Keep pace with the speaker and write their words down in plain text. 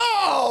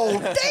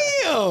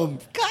damn!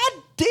 God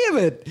damn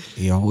it!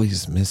 You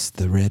always miss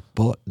the red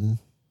button.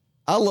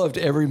 I loved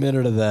every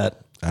minute of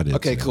that. I did.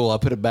 Okay, too. cool. I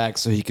put it back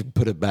so he could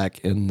put it back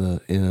in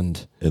the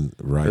end, And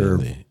right or,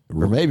 in the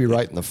or maybe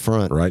right in the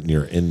front. right in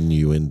your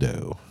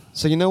innuendo.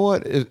 So you know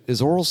what?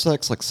 Is oral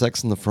sex like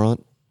sex in the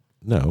front?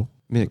 No,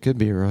 I mean, it could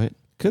be, right?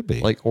 could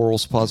be. Like oral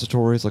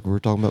suppositories, like we were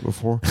talking about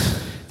before.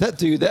 That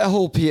dude, that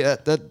whole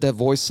that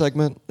voice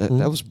segment, that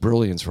was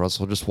brilliance,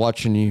 Russell. Just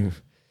watching you.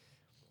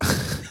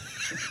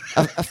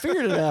 I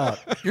figured it out.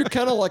 You're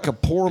kind of like a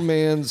poor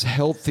man's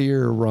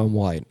healthier Ron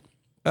White.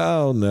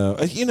 Oh no!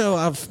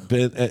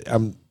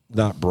 I'm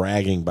not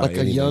bragging by Like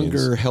a any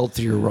younger, means.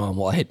 healthier Ron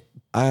White.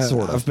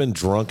 Sort of. I've been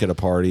drunk at a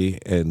party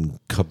and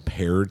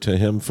compared to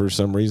him for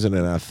some reason,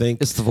 and I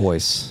think It's the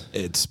voice.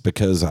 it's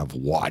because I've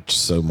watched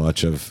so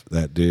much of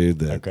that dude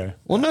that Okay.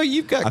 Well, no,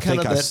 you've got I kind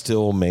think of I that.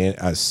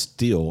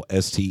 steal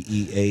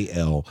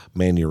STEAL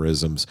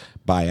mannerisms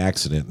by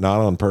accident,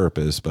 not on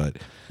purpose, but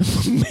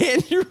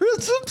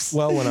Mannerisms?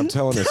 well, when I'm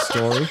telling a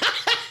story.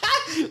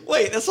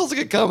 Wait, that sounds like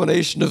a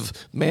combination of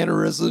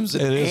mannerisms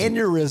and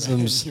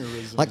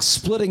aneurysms. Like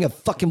splitting a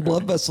fucking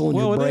blood vessel in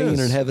Well, your it brain is.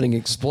 and having it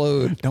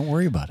explode. Don't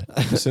worry about it.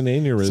 It's an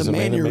aneurysm. It's a and a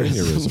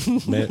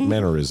mannerism.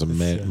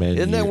 mannerism.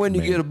 Isn't that when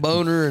you get a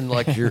boner and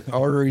like your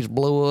arteries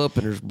blow up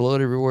and there's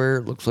blood everywhere?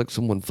 It looks like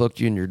someone fucked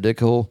you in your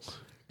dick hole.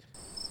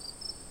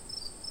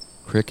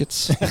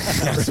 Crickets.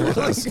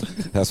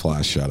 That's why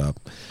I shut up.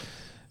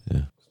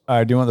 All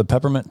right. Do you want the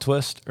peppermint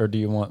twist or do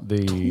you want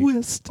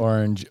the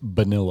orange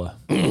vanilla?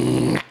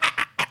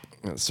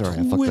 Sorry,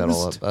 I fucked that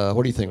all up.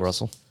 What do you think,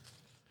 Russell?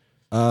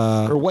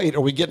 Or wait,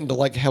 are we getting to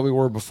like how we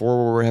were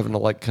before, where we're having to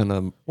like kind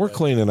of We're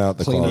cleaning out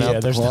the clean closet. out Yeah,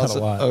 the there's not a closet?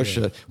 lot, Oh yeah.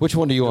 shit! Which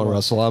one do you want,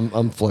 Russell?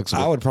 I'm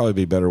flexible. I would probably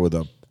be better with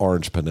a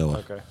orange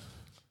vanilla. Okay.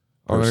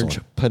 Orange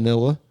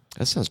panilla.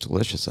 That sounds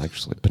delicious,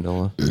 actually.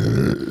 Panilla.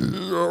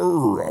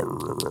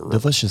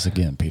 Delicious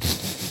again, Peter.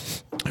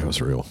 That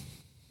was real.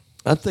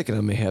 I'm thinking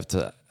I may have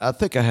to. I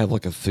think I have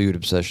like a food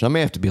obsession. I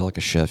may have to be like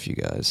a chef, you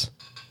guys.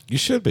 You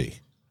should be.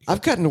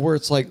 I've gotten to where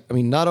it's like, I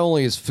mean, not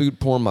only is food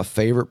porn my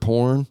favorite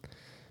porn,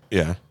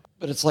 Yeah.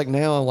 but it's like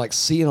now I'm like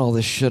seeing all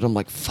this shit. I'm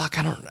like, fuck,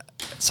 I don't.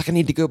 It's like I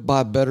need to go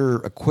buy better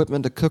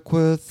equipment to cook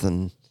with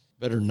and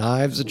better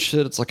knives and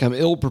shit. It's like I'm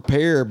ill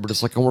prepared, but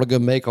it's like I want to go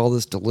make all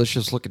this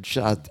delicious looking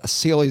shit. I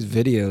see all these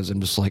videos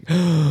and just like,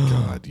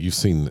 God, you've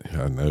seen,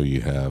 I know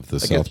you have, the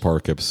South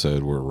Park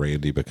episode where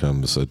Randy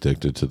becomes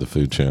addicted to the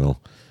Food Channel.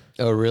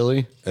 oh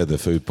really? The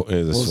food, the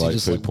Well, does he slight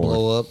just food like porn.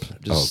 blow up? Oh,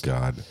 Just,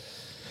 God.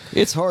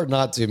 It's hard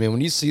not to, man.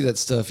 When you see that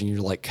stuff and you're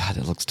like, God,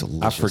 it looks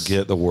delicious. I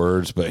forget the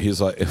words, but he's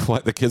like,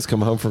 the kids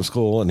come home from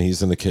school and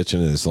he's in the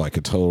kitchen and it's like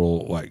a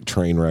total like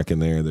train wreck in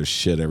there. There's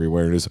shit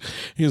everywhere. And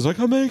he's like,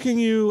 I'm making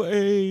you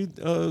a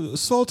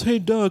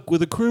sauteed duck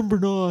with a creme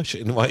brunoise.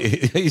 And like,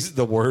 he's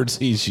the words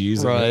he's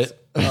using. Right.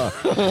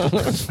 and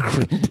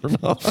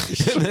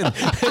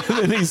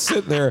then he's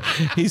sitting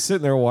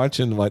there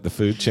watching like the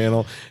Food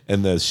Channel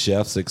and the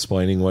chef's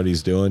explaining what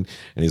he's doing.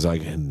 And he's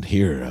like, and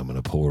here I'm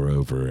going to pour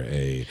over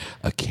a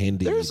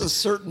candy. There's a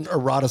certain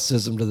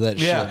eroticism to that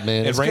shit, man.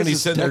 And It's 'cause Randy's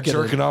it's sitting there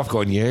decadent. jerking off,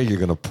 going, "Yeah, you're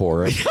gonna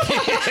pour it.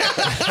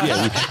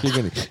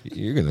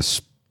 you're gonna."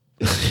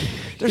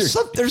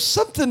 There's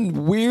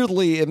something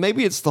weirdly, and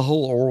maybe it's the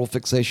whole oral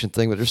fixation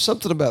thing, but there's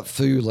something about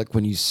food, like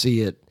when you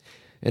see it,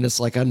 and it's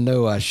like I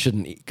know I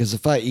shouldn't eat, because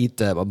if I eat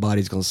that, my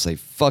body's gonna say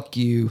 "fuck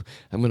you."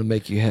 I'm gonna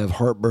make you have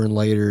heartburn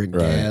later and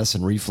gas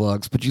and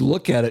reflux. But you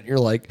look at it, and you're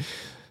like,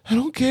 I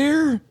don't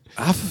care.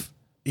 I've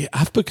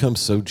become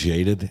so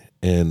jaded,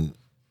 and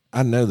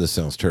I know this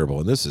sounds terrible,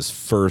 and this is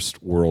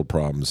first world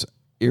problems.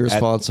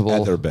 Irresponsible,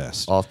 at their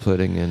best.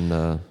 off-putting, and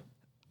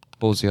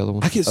what was the other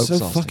one? I get so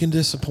Exhausting. fucking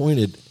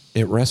disappointed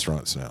at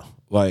restaurants now.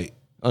 Like,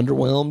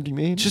 underwhelmed. You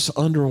mean just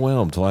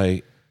underwhelmed.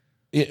 Like,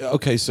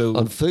 okay, so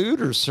on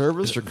food or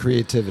service or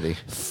creativity?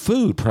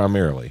 food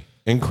primarily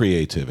and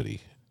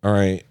creativity. All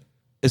right.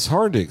 It's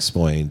hard to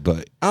explain,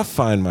 but I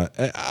find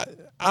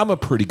I'm a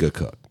pretty good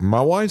cook.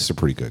 My wife's a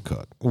pretty good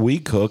cook. We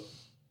cook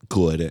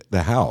good at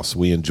the house.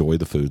 We enjoy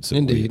the foods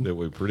that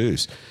we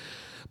produce.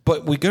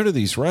 But we go to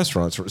these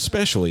restaurants,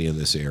 especially in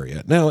this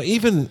area. Now,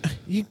 even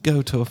you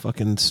go to a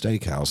fucking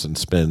steakhouse and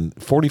spend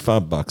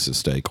 $45 a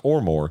steak or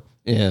more,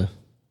 Yeah.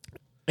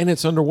 and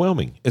it's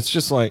underwhelming. It's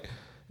just like,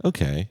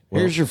 okay,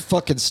 well, Here's your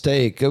fucking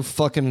steak. Go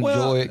fucking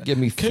enjoy it. Give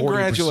me 40%.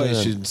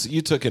 congratulations.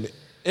 You took an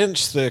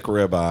inch thick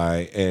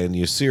ribeye and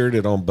you seared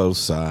it on both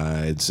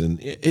sides, and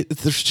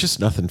there's just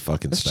nothing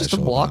fucking It's special. just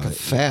a block about of it.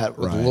 fat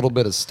with Right. a little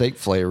bit of steak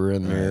flavor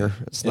in there.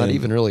 It's not And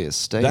even really a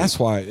steak. That's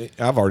why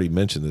I've already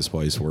mentioned this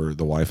place where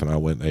the wife and I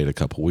went and ate a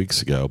couple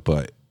weeks ago,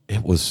 but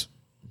it was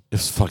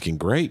fucking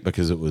great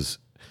because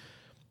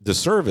the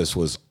service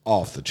was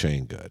off the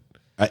chain good.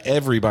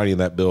 Everybody in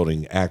that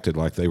building acted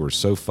like they were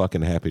so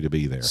fucking happy to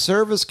be there.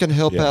 service can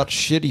help Yeah. out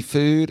shitty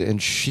food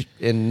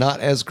and not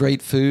as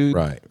great food,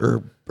 Right.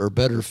 Or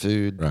better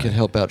food Right. can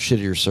help out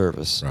shittier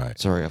service. Right.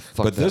 Sorry, I fucked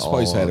But that this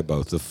place all had up. it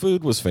both. The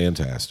food was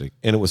fantastic,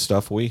 and it was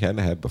stuff we hadn't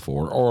had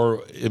before,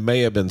 or it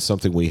may have been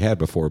something we had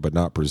before, but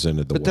not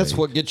presented the way. But that's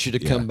what gets you to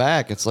come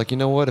back. It's like, you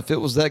know what? If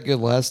it was that good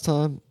last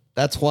time,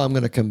 That's why I'm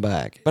going to come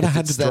back. But I If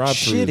had it's to that drive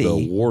through the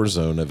shitty, war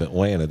zone of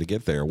Atlanta to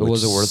get there, which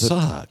was it worth it?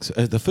 sucks.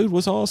 The food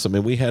was awesome,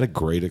 and we had a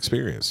great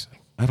experience.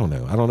 I don't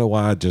know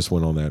why I just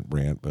went on that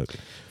rant, but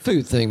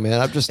food thing, man.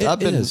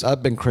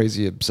 I've been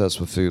crazy obsessed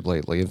with food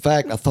lately. In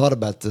fact, I thought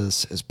about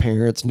this as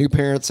parents, new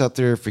parents out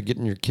there, if you're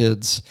getting your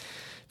kids,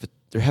 if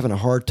they're having a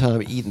hard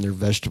time eating their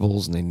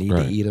vegetables and they need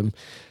Right. to eat them.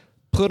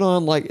 Put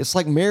on it's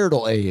like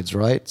marital aids,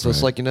 right? So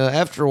it's like,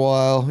 after a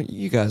while,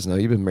 you guys know,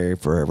 you've been married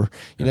forever.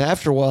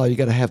 After a while, you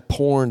got to have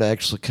porn to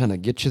actually kind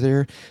of get you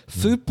there.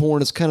 Food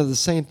porn is kind of the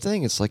same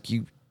thing. It's like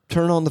you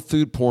turn on the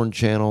food porn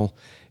channel,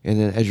 and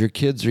then as your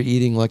kids are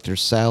eating like their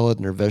salad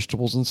and their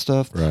vegetables and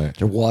stuff, Right.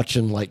 they're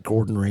watching like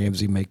Gordon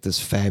Ramsay make this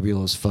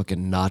fabulous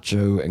fucking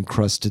nacho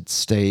encrusted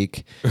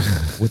steak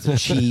with a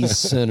cheese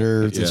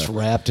center that's Yeah.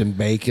 wrapped in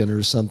bacon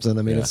or something.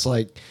 I mean, it's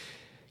like,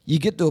 you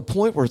get to a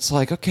point where it's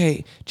like,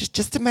 okay,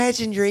 just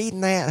imagine you're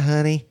eating that,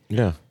 honey.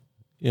 yeah,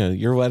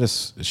 your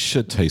lettuce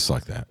should taste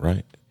like that,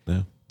 right?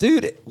 No,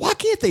 Dude, why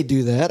can't they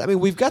do that? I mean,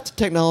 we've got the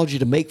technology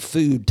to make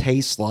food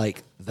taste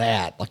like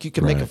that. Like you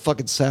can make a Right.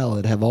 fucking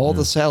salad, have all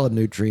the salad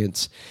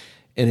nutrients,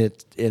 and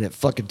it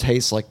fucking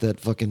tastes like that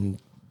fucking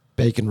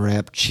bacon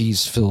wrapped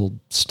cheese filled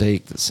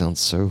steak that sounds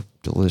so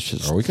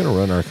delicious. are we going to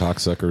run our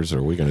cocksuckers, or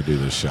are we going to do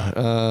this shot?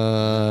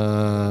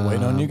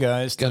 Waiting on you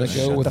guys. Gotta to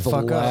go shut with the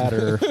fuck up.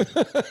 latter.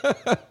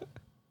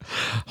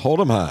 Hold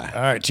them high,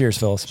 All right, cheers,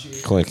 fellas.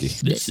 Clinky.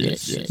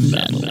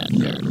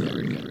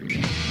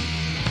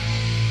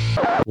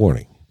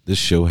 Warning: this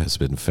show has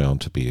been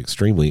found to be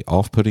extremely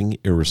off-putting,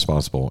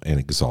 irresponsible, and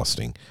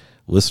exhausting.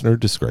 Listener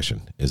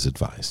discretion is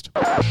advised.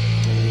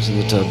 Who's in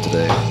the tub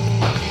today?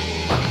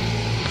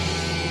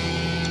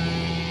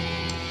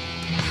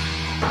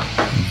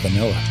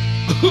 Vanilla.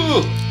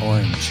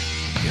 Orange.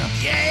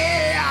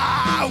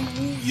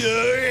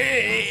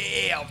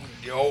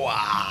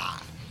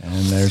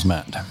 And there's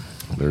Matt.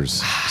 There's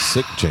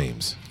sick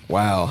James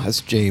Wow,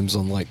 that's James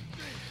on like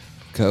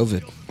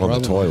COVID. on the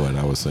Probably toilet,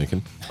 I was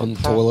thinking. On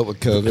the toilet with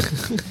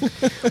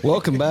COVID.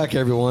 Welcome back,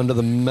 everyone, to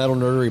the Metal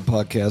Nerdery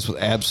Podcast with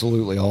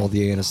absolutely all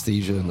the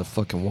anesthesia in the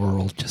fucking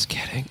world. Just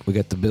kidding. We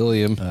got the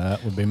Billiam.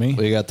 That would be me.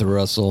 We got the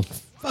Russell.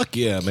 Fuck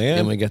yeah, And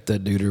man. we got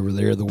that dude over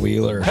there, the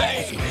Wheeler.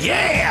 Hey,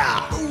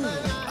 yeah!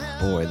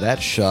 Boy,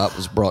 that shot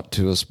was brought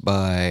to us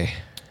by,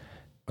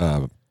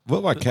 What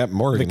about Captain The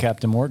Morgan?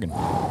 Captain Morgan.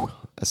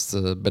 that's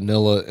the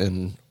vanilla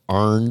and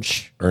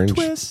orange. Orange.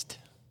 Twist.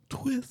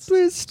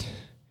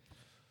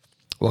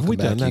 Welcome we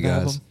back, done that you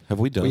guys. album? Have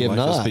we done We have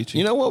Life is not. Peachy?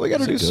 You know what? We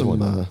got to do It's a good some.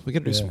 one. We got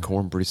to do some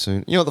corn pretty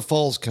soon. The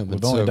fall's coming.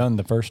 We've only done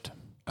the first.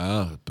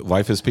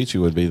 Life is Peachy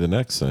would be the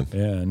next then.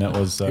 Yeah, and that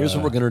was. Here's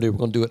what we're gonna do. We're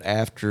gonna do it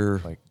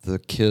after the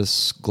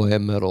Kiss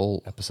glam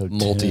metal Episode 10 or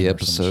some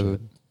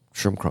multi-episode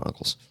Shroom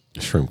Chronicles.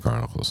 Shrimp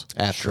Chronicles.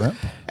 After Shrimp?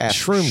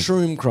 after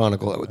Shroom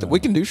Chronicle. We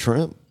can do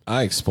shrimp.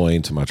 I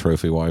explained to my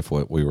trophy wife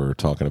what we were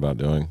talking about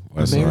doing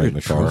last Married night in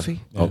the car.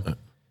 trophy?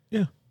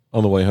 Yeah,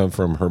 on the way home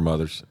from her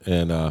mother's,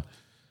 and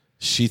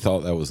she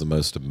thought that was the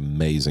most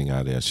amazing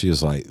idea. She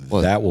was like,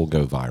 "That will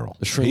go viral."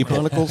 The Shroom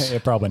Chronicles. Yeah,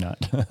 probably not.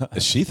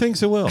 She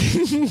thinks it will.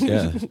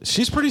 Yeah,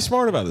 she's pretty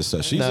smart about this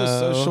stuff. She's a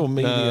social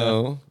media.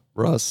 No.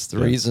 Russ, the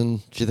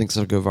reason she thinks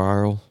it'll go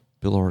viral,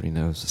 Bill already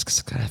knows. It's 'cause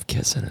it's gonna have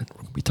Kiss in it.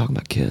 We talking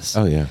about Kiss.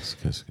 Oh yes,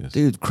 yes, yes.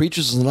 Dude,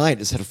 Creatures of the Night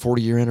has had a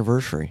 40-year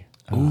anniversary.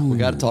 We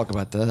got to talk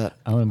about that.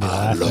 I'm gonna be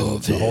laughing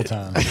the whole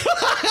time.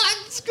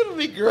 It's gonna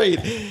be great.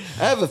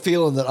 I have a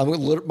feeling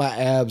that my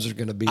abs are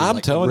gonna be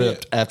telling you,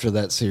 ripped after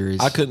that series.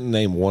 I couldn't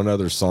name one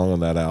other song on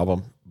that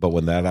album, but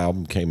when that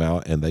album came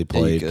out and they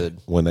played good.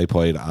 when they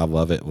played "I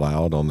Love It"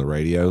 loud on the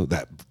radio,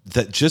 that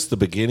just the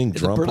beginning the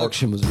drum part.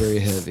 production was very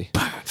heavy.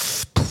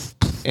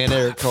 And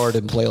Eric Carr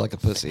didn't play like a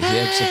pussy. He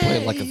actually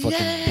played like a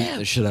fucking beating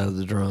the shit out of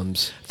the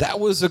drums. That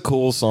was a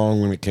cool song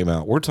when it came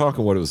out. We're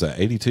talking what it was at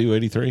 82,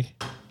 83?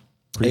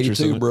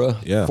 82, bro.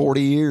 Yeah.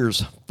 40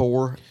 years.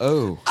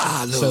 4-0.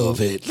 I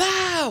love it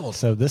loud.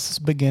 So this is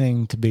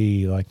beginning to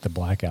be like the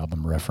Black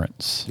Album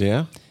reference.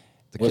 Yeah.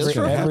 The Kiss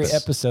Every, reference. every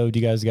episode,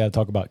 you guys got to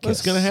talk about Kiss.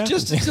 What's going to happen?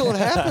 Just until it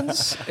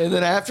happens. And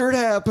then after it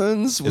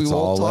happens, we It's won't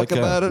all talk let go.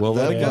 about it. We'll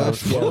let it go.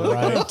 Yeah,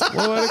 right.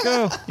 We'll let it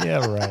go.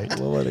 Yeah, right.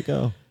 We'll let it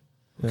go.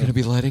 We're going to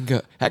be letting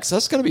go. Actually,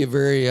 that's going to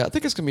be I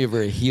think it's going to be a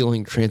very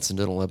healing,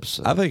 transcendental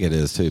episode. I think it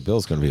is too.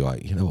 Bill's going to be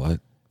like, you know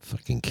what?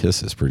 Fucking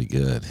Kiss is pretty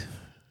good.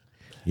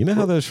 You know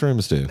how those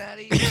shrooms do.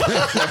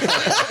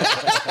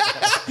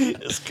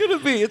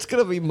 It's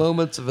gonna be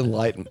moments of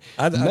enlightenment.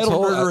 I Metal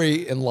told-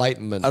 nerdery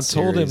enlightenment. I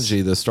told series.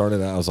 MG this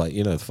started out. I was like,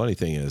 the funny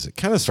thing is, it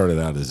kind of started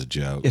out as a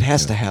joke. It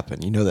has to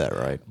happen. You know that,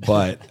 right?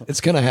 But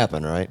It's gonna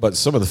happen, right? but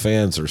some of the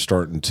fans are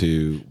starting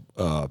to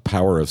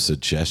power of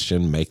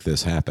suggestion make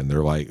this happen.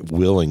 They're like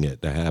willing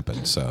it to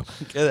happen. So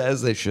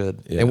As they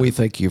should. Yeah. And we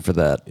thank you for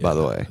that, by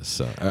the way.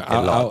 So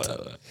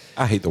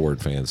I hate the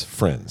word fans.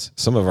 Friends.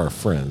 Some of our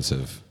friends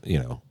have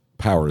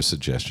power of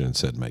suggestion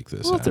said make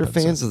this. Well, if they're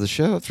happen. fans of the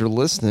show, if they're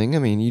listening, I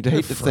mean, you'd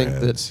hate to think that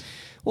friends.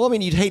 Well, I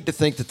mean, you'd hate to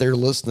think that they're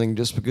listening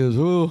just because,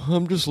 oh,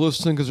 I'm just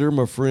listening because they're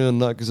my friend,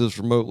 not because it's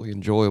remotely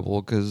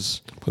enjoyable.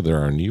 Because But there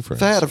are new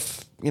friends. if I had a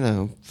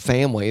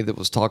family that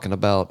was talking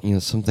about,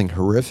 something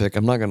horrific,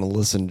 I'm not going to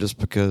listen just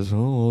because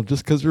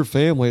they're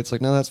family. It's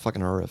like, no, that's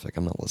fucking horrific.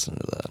 I'm not listening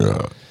to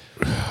that.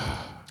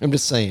 I'm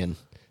just saying.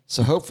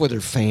 So hopefully they're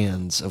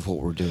fans of what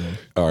we're doing.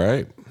 All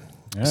right.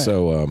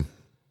 So,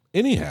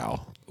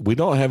 anyhow, we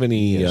don't have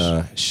any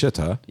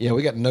shitta. Yeah,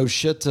 we got no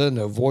shitta,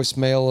 no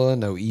voicemail,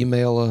 no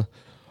email.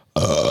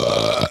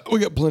 We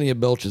got plenty of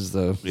belches,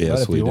 though. But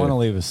Yes, if we you do. want to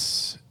leave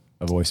us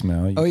a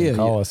voicemail, you can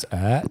call us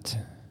at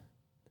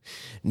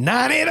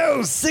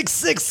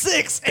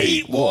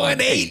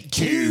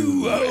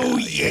 980-666-8182. Oh,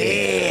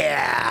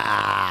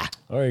 yeah.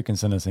 or you can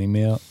send us an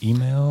email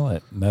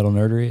at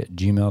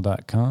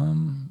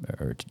metalnerdery@gmail.com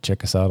or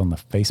check us out on the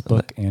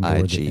Facebook and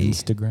or the IG,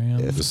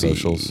 Instagram The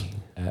socials.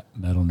 at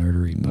Metal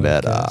Nerdery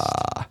Podcast.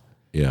 Meta.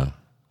 Yeah.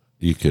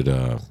 You could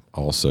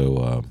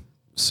also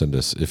send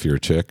us, if you're a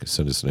chick,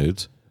 send us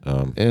nudes.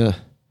 Yeah.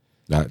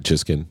 Not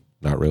just kidding.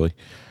 Not really.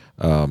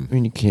 I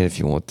mean, you can if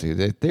you want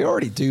to. They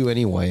already do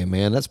anyway,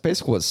 man. That's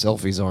basically what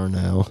selfies are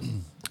now.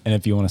 And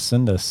if you want to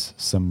send us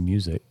some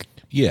music,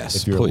 Yes,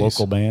 if you're please. a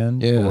local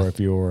band Yeah. or if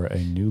you're a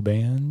new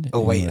band, Oh,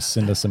 and you wait. wanna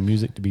send us some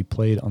music to be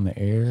played on the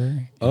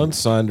air.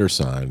 Unsigned or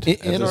signed. At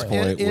this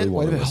point, we wait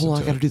want a to minute, hold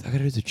on. I listen to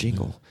gotta do the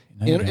jingle.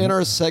 you In don't.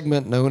 our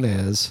segment known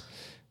as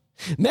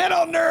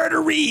Metal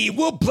Nerdery,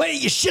 we'll play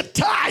your shit,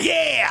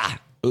 yeah.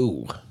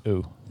 Ooh.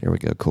 Ooh, There we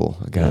go. Cool.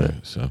 I got it.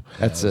 So,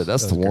 That's it.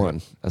 That's the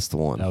one. That's the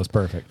one. that was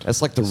perfect.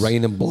 That's like the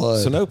rain and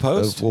blood. So no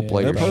post? of We'll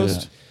play No your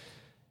post? shit.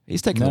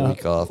 He's taking a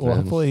week off, well,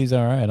 man. hopefully he's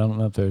all right. I don't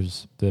know if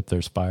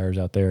there's fires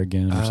out there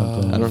again or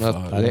something. I don't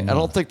know. I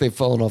don't think they've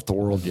fallen off the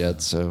world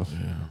yet. So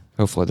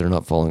hopefully they're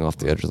not falling off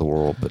the edge of the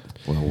world. But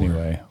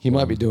Anyway, he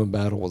might be doing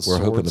battle with we're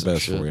hoping swords the and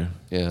best shit. for you.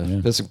 Yeah.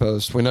 Missing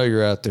Post. We know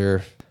you're out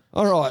there.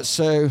 All right.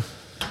 So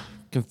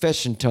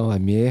confession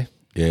time. Yeah.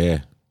 Yeah.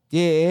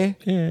 Yeah.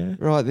 Yeah.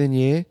 Right then.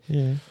 Yeah.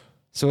 Yeah.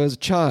 So as a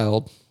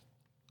child,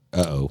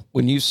 Uh-oh.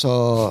 when you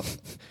saw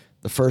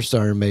the first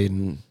Iron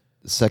Maiden,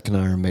 the second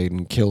Iron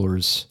Maiden,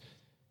 Killers,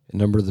 and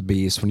Number of the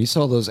Beast, when you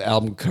saw those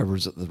album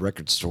covers at the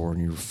record store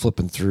and you were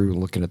flipping through and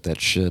looking at that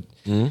shit,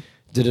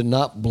 did it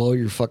not blow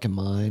your fucking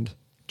mind?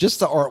 Just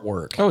the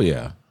artwork. Oh,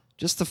 yeah.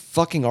 Just the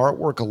fucking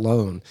artwork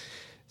alone.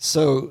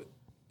 So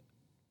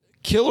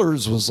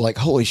Killers was like,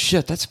 holy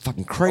shit, that's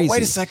fucking crazy.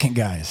 wait a second,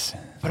 guys.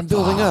 But I'm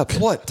building up.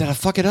 What? Did I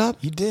fuck it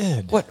up? You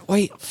did. What?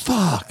 Wait,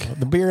 fuck.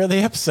 The beer of the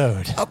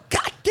episode. Oh,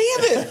 god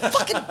damn it.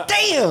 Fucking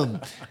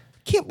damn.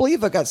 Can't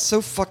believe I got so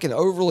fucking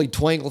overly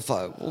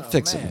twanglified. We'll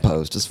fix it in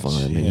post. It's fine.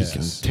 Man. You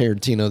can Jesus.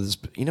 Tarantino this.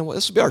 You know what?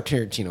 This will be our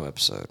Tarantino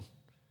episode.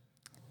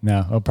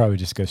 No, I'll probably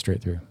just go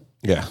straight through.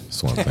 Yeah.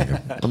 That's what I'm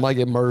thinking. I might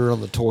get murdered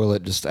on the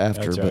toilet just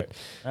after, That's but right.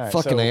 All right,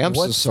 fucking A, I'm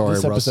so what's sorry,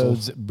 this Russell.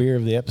 episode's beer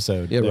of the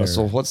episode. Yeah, there?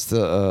 Russell. What's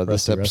the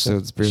this Rusty Russell?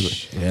 episode's beer?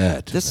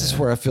 Shit, This is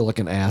where I feel like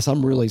an ass.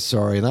 I'm really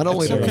sorry. Not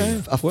only did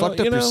okay. I Well, fucked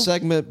up you your know.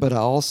 segment, but I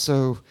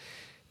also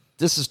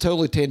this is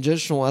totally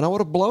tangential, and I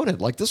would have blown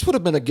it. Like this would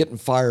have been a getting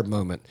fired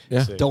moment.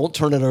 Yeah. Don't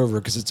turn it over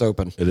because it's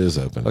open. It is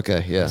open.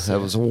 Okay, yeah, that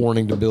was a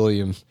warning to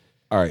Billiam.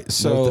 All right. Note that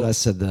So, I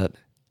said that.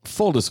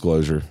 full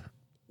disclosure,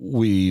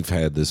 we've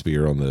had this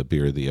beer on the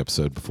beer of the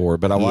episode before,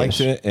 but I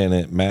liked it and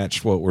it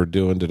matched what we're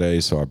doing today,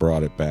 so I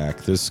brought it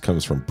back. This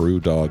comes from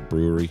Brewdog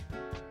Brewery.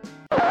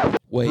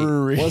 Wait,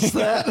 Brewery. what's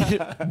that?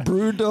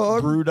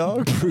 Brewdog.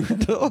 Brewdog?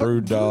 Brewdog.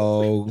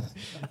 Brewdog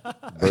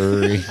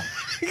Brewery.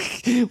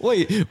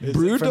 Wait,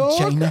 Brewdog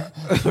China?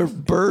 or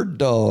Bird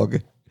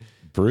Dog?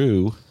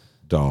 Brew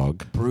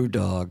Dog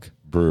Brewdog.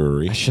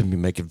 Brewery. I shouldn't be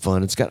making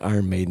fun. It's got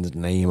Iron Maiden's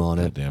name on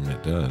it. Damn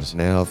it does.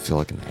 Now I feel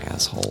like an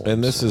asshole.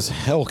 And this is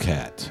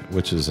Hellcat,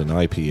 which is an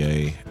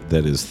IPA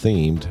that is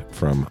themed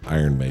from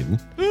Iron Maiden.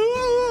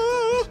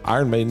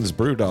 Iron Maiden's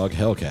Brewdog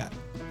Hellcat.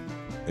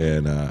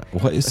 And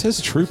what it says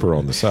Trooper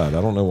on the side.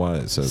 I don't know why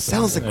it says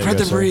Sounds that. like There you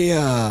go, sir.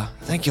 cranberry.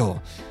 Thank you.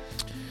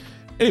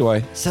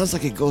 Anyway, Sounds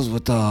like it goes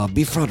with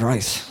beef fried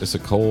rice. it's a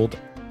cold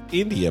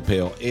India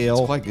Pale It's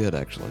Ale. quite good,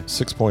 actually.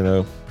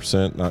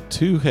 6.0%, not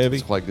too heavy.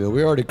 It's quite good.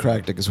 We already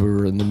cracked it because we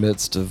were in the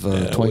midst of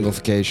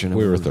twanglification. and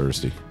We were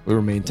thirsty. We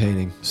were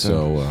maintaining.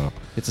 So,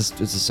 it's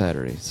a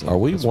Saturday. So are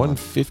we that's why.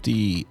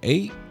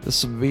 158?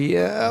 This will be.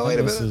 Wait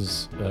a This minute.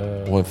 is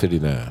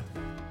 159.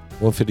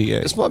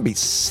 158. This might be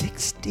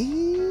 60,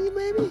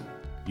 maybe.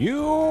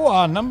 you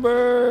are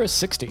number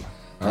 60.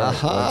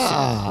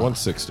 Aha.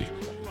 160.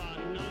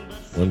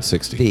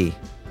 160. B.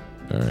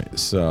 All right.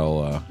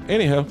 So,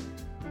 anyhow,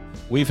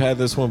 we've had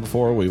this one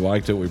before. We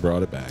liked it. We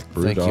brought it back.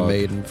 Thank you, Brewdog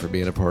Maiden, for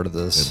being a part of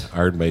this. and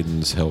Iron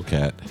Maiden's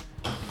Hellcat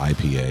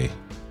IPA.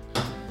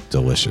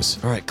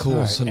 Delicious. All right, cool. All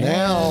right, so and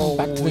now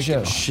back to the we can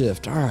show.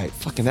 shift. All right,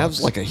 fucking that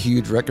was like a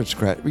huge record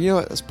scratch. You know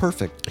what? That's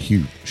perfect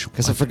Huge.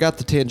 because I forgot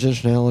the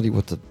tangentiality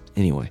with the.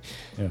 Anyway,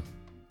 Yeah.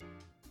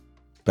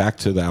 Back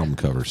to the album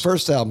covers.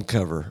 first album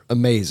cover,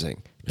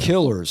 amazing.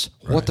 Killers.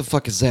 What the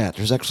fuck is that?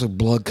 There's actually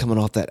blood coming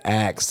off that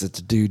axe that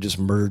the dude just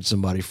murdered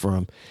somebody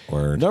from.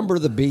 Word. Number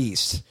of the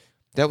Beast.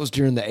 That was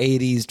during the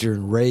 80s,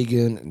 during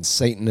Reagan and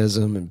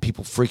Satanism and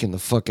people freaking the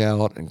fuck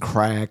out and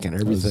crack and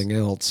everything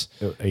else.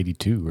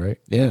 82, right?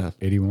 Yeah.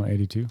 81,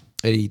 82?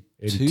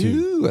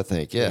 82, I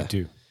think. Yeah.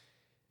 82.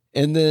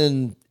 And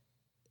then,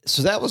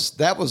 so that was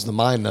the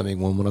mind-numbing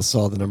one when I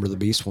saw the Number of the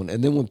Beast one.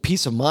 And then when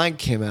Peace of Mind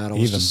came out, I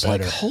was Even just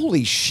better. like,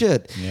 holy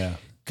shit. Yeah.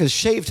 Because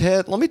Shaved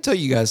Head, let me tell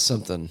you guys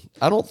something.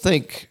 I don't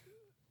think,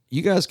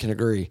 you guys can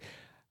agree,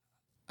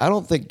 I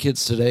don't think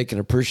kids today can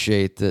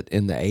appreciate that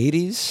in the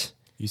 80s,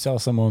 You saw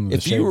someone with a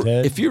if you shaved were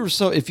head?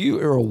 if you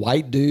were a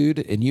white dude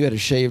and you had a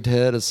shaved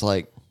head, it's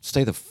like,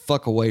 stay the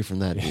fuck away from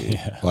that dude.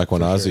 Like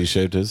when Ozzy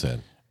shaved his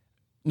head.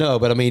 No,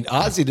 but I mean,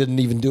 Ozzy didn't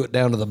even do it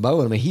down to the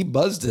bone. I mean, he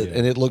buzzed it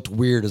and it looked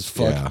weird as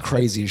fuck, Yeah.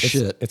 crazy as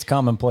shit. It's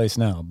commonplace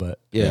now, but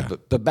Yeah,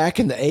 but back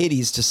in the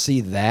 80s to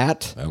see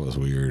that, That was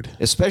weird.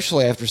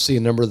 especially after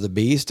seeing Number of the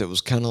Beast, it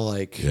was kind of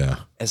like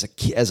as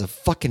a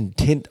fucking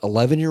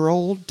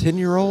 11-year-old,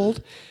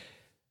 10-year-old,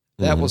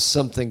 that was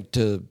something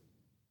to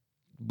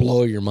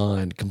blow your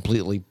mind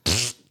completely.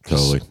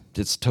 Totally.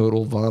 It's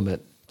total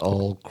vomit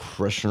all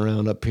crushing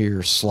around up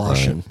here,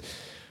 sloshing.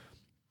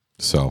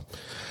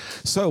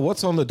 So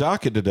what's on the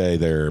docket today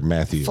there,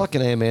 Matthew?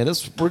 Fucking A, man.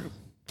 We're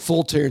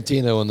full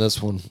Tarantino in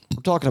this one.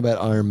 We're talking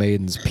about Iron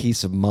Maiden's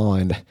Peace of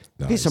Mind.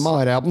 Nice. Peace of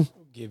Mind album.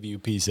 give you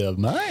peace of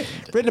mind.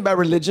 Written about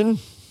religion.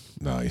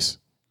 Nice.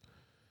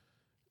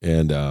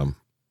 And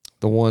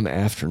The one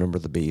after Number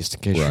of the Beast,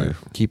 in case you're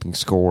keeping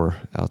score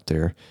out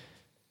there.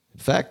 In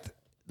fact,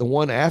 the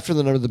one after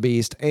the Number of the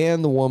Beast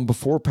and the one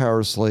before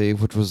Power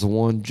Slave, which was the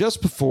one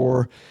just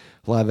before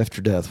Live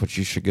After Death, which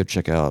you should go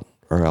check out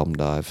our album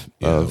dive.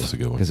 Yeah, that was a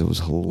good one. Because it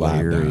was Live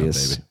dive,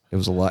 hilarious. baby. It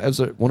was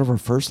one of our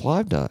first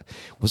live dive.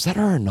 Was that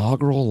our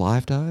inaugural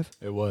live dive?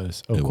 It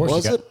was. Of course.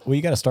 was. Well,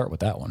 you got to start with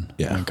that one.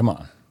 Yeah. I mean, come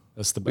on.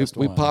 That's the best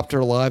We one. popped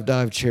our live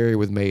dive cherry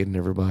with Maiden,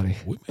 everybody.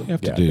 we may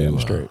have to Yeah, do that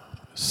was great.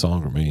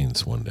 Song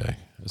Remains one day.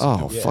 That's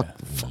Oh, good. fuck.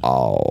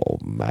 Oh,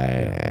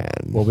 man.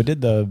 Well, we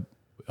did the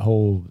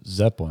whole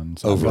Zeppelin.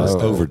 So we gotta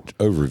start-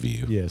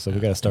 overview. Yeah, so we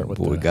got to start with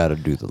We got to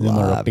do the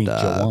Numero live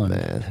dive, one.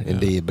 man.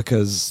 Indeed,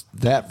 because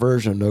that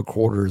version of No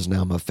Quarter is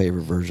now my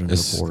favorite version of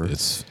No Quarter.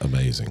 It's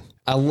amazing.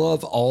 I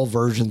love all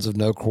versions of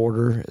No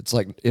Quarter. It's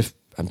like, if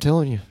I'm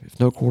telling you, if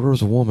No Quarter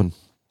was a woman,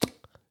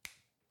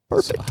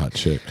 It's a hot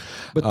chick.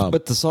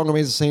 but the song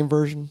remains the same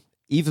version,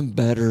 even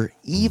better,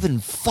 even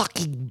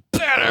fucking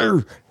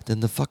better than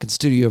the fucking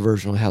studio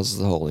version of Houses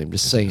of the Holy. I'm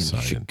just saying,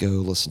 you should go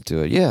listen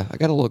to it. Yeah, I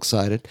got a little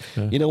excited.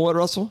 You know what,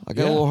 Russell? I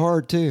got a little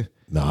hard too.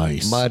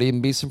 Nice. Might even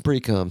be some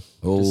pre-cum.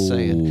 Just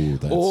saying.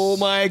 that's- Oh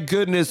my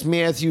goodness,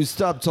 Matthew!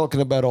 Stop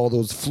talking about all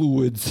those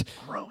fluids.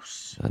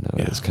 Gross. I know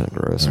it's kind of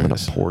gross. I'm gonna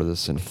pour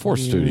this in. Fourth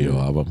studio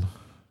album.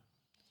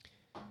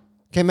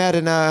 Came out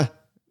in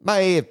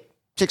May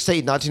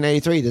 16,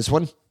 1983. This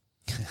one.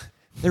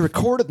 They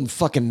recorded in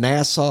fucking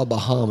Nassau,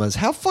 Bahamas.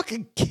 How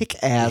fucking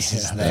kick-ass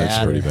is that?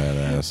 That's pretty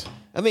badass.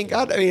 I mean,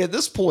 God, at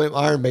this point,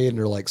 Iron Maiden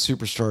are like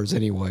superstars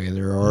anyway, and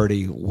they're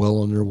already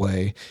well on their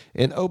way.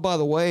 And oh, by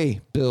the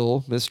way,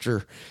 Bill,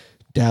 Mr.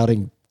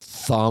 Doubting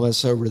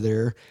Thomas over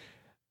there,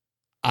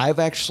 I've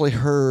actually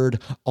heard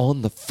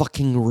on the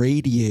fucking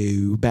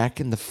radio back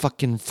in the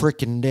fucking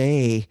frickin'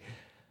 day,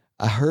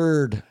 I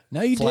heard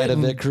No, you Flight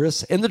didn't. of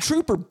Icarus and the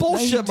Trooper.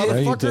 Bullshit, didn't. No,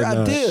 you motherfucker. did I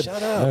not. did.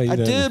 Shut up. No, you I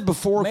didn't. did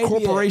before Maybe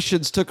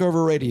corporations took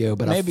over radio,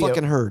 but I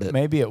fucking heard it.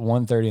 Maybe at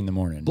 1:30 in the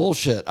morning.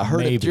 Bullshit. I heard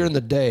it Maybe. during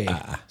the day.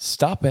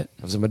 Stop it.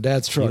 I was in my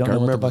dad's truck. don't I know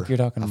what the remember. fuck you're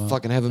talking I about.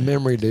 fucking have a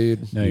memory,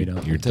 dude. No, you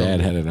don't. Your dad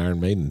had an Iron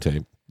Maiden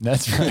tape.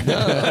 That's right.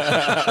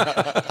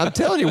 I'm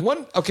telling you,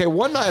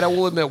 one night, I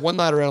will admit, one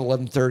night around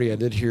 11:30, I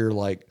did hear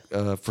like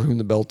For Whom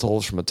the Bell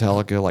Tolls from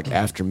Metallica, like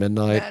after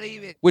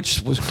midnight,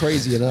 which was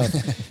crazy enough.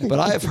 But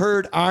I have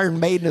heard Iron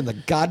Maiden in the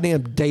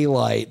goddamn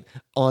daylight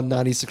on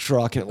 96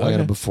 Rock in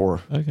Atlanta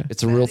before. Okay.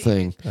 It's a real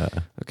thing.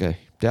 Okay.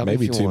 Doubt me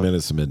Maybe if you 2 want.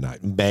 minutes to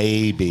midnight.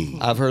 Maybe.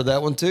 I've heard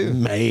that one too.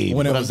 Maybe.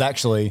 when it was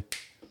actually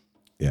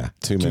Yeah,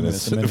 2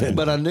 minutes to minutes. midnight.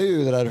 But I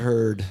knew that I'd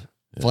heard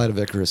Flight of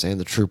Icarus and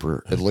the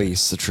Trooper, at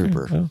least the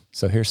Trooper.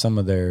 So here's some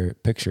of their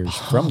pictures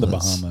from the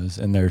Bahamas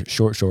in their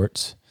short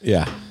shorts,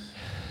 Yeah.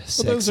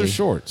 Well, those are Sexy.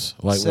 shorts.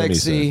 Like Lemmy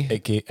Sexy. said.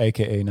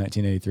 aka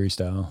 1983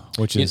 style,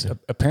 which is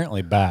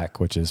apparently back,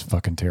 which is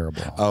fucking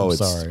terrible. Oh, I'm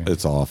sorry.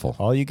 it's awful.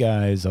 All you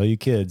guys, all you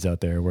kids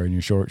out there wearing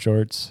your short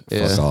shorts,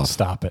 Yeah. Fuck off.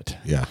 stop it.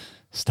 Yeah.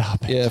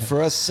 Stop it. Yeah,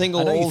 for us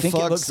single I know you old think it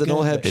fucks looks that don't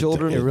good, have but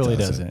children. It really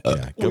doesn't.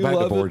 Yeah. Go we back to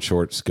love board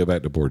shorts. Go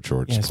back to board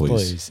shorts, Yes, please.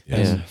 please.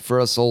 Yes. Yeah, for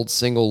us old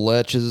single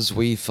leches,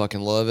 we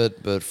fucking love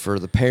it. But for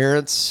the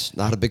parents,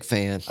 not a big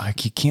fan.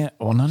 Like you can't.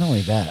 Well, not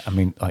only that. I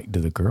mean, like, do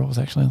the girls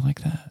actually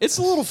like that? It's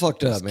a little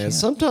fucked up, man.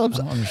 Sometimes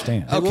I don't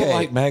understand. They look Okay.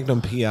 like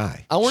Magnum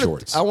PI I want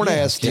shorts. to. I want to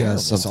Yeah, ask it's you terrible.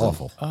 guys It's something.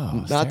 awful.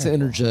 Oh, it's Not to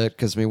terrible. interject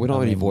because we don't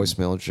have any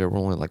voicemail yet. We're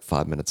only like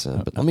 5 minutes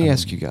in. But let me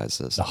ask you guys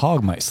this. The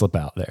hog might slip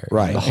out there.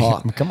 Right. The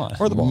hog. Come on.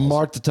 Or the balls.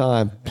 Mark the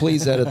time.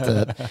 Please edit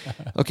that.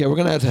 Okay, we're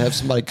gonna have to have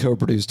somebody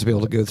co-produce to be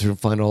able to go through and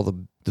find all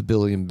the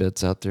billion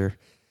bits out there.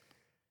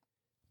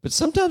 But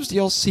sometimes do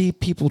y'all see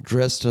people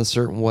dressed in a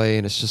certain way,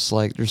 and it's just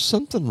like there's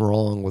something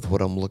wrong with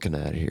what I'm looking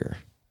at here.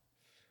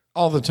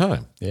 All the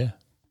time. Yeah.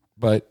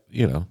 But,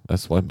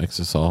 that's what makes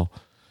us all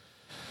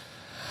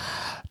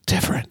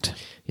Different.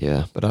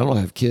 Yeah, but I don't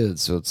have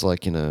kids, so it's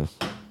like,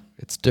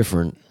 it's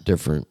different.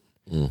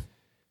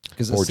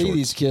 Because I Or see George.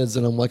 these kids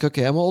and I'm like,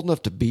 okay, I'm old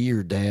enough to be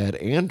your dad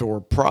and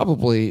or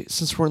probably,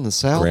 since we're in the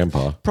South,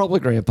 Grandpa. Probably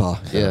grandpa,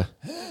 yeah.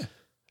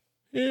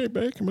 Yeah,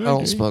 back in my I don't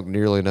day. smoke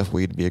nearly enough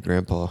weed to be a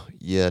grandpa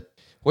yet.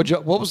 What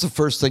was the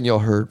first thing y'all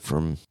heard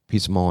from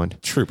Peace of Mind?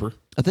 Trooper.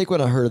 I think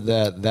when I heard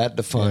that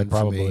defined for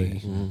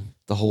probably. me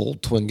the whole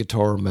twin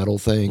guitar metal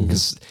thing.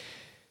 'Cause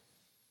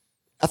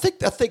I think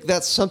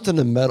that's something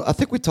in metal. I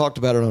think we talked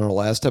about it on our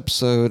last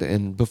episode.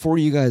 And before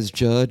you guys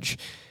judge,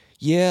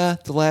 yeah,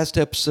 the last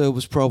episode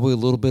was probably a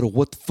little bit of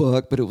what the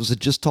fuck, but it was a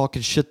just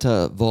talking shit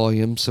to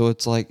volume. So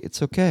it's like,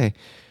 it's okay.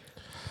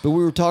 But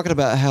we were talking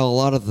about how a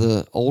lot of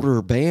the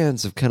older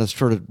bands have kind of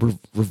started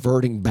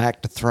reverting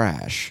back to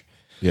thrash,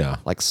 Yeah.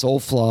 like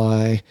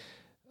Soulfly,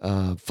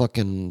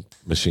 fucking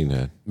Machine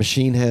Head.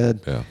 Machine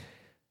Head. Yeah.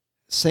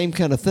 Same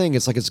kind of thing.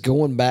 It's like it's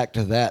going back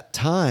to that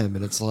time,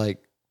 and it's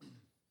like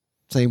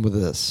same with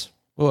this.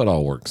 Well, it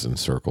all works in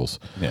circles.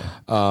 Yeah.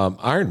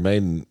 Iron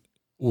Maiden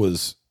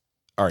was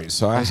all right.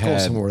 So I I was going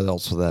had somewhere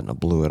else with that, and I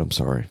blew it. I'm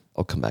sorry.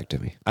 I'll come back to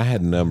me. I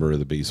had Number of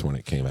the Beast when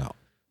it came out,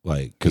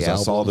 like because The I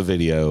saw album? the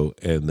video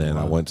and then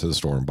I went to the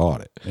store and bought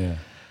it. Yeah.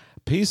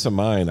 Peace of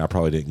Mind I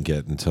probably didn't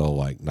get until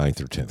like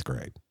 9th or 10th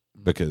grade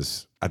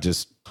because I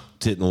just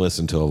didn't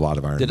listen to a lot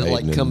of Iron Did it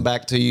Maiden like come in-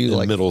 back to you in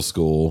like middle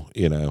school,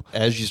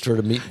 as you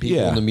started meeting people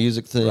Yeah. in the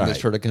music thing? It Right.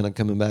 started kind of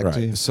coming back to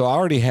you. Right. So I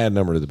already had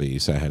Number of the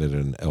Beast. I had it in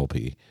an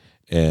LP,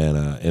 and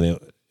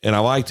I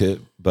liked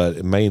it. But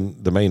the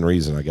main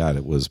reason I got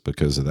it was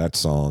because of that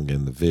song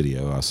and the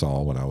video I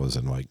saw when I was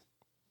in like,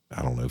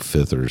 I don't know,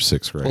 5th or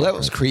 6th grade. Well, that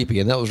was right? creepy,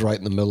 and that was right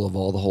in the middle of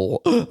all the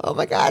whole, oh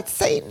my God,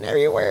 Satan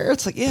everywhere.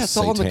 It's like, yeah, it's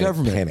all in the Satanic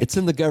government. panic. It's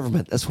in the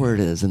government. That's where it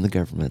is, in the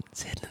government.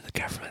 It's hidden in the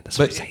government. That's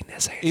where But Satan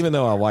is. even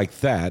though I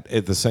liked that,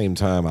 at the same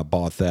time I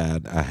bought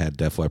that. I had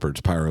Def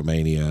Leppard's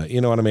Pyromania.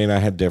 You know what I mean? I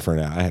had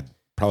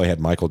probably had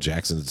Michael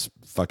Jackson's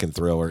fucking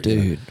Thriller. you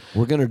know. Dude,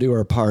 we're going to do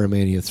our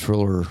Pyromania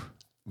Thriller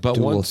But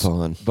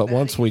dual-a-thon.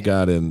 once we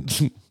got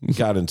into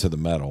the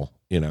metal,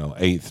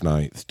 8th,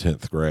 9th,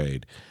 10th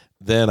grade,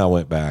 then I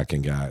went back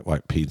and got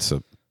like Peace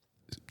of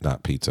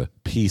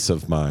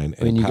Mind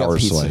and you got Power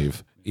Pizza.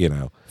 Slave,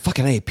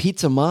 Fucking A,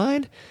 Pizza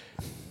Mind?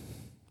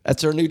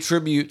 That's our new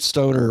tribute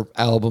stoner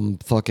album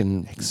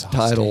fucking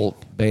title,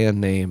 band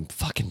name.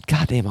 Fucking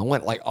goddamn, I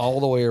went like all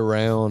the way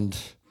around.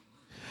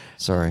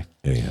 Sorry.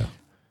 Anyhow.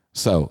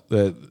 So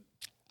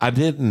I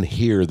didn't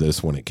hear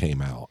this when it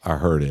came out. I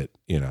heard it,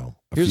 a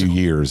Here's few a-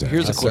 years after.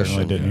 here's a I certainly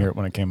question. didn't hear it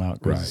when it came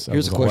out. 'cause I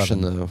Here's a was question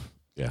 11. though.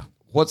 Yeah.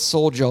 What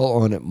sold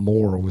y'all on it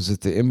more? Was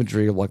it the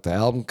imagery of like the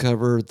album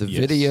cover, the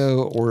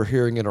video, or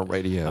hearing it on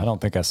radio? I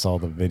don't think I saw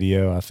the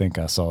video. I think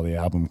I saw the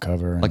album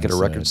cover. and Like at it a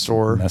record said,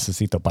 store?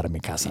 Necesito para mi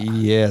casa.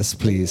 Yes,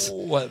 please.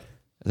 What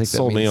I think that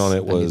sold me means on I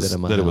it need was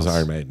in my that it was house.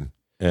 Iron Maiden,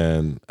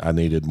 and I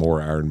needed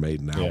more Iron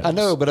Maiden albums. I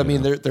know, but I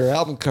mean, their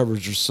album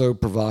covers are so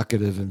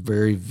provocative and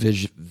very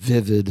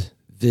vivid.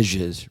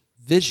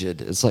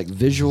 It's like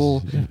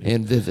visual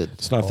and vivid.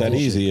 It's not that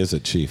easy, is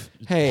it, Chief?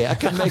 Hey, I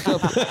can make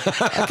up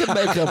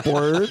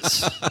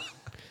words.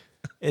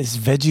 It's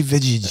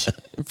veggie.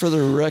 For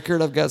the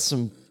record, I've got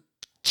some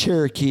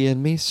Cherokee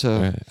in me,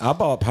 so I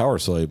bought Power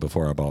Slave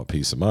before I bought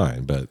Peace of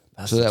Mind, but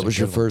so that was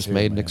your first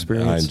Maiden I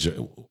experience.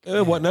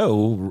 enjoy. What?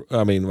 No,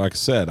 I mean, like I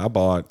said, I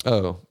bought.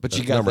 Oh, but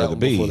you got Number that of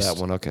the one before Beast.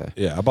 that one. Okay.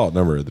 Yeah, I bought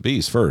Number of the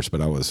Beast first,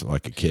 but I was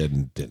like a kid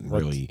and didn't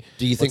really.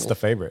 Do you think What's the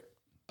favorite?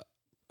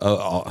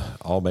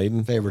 All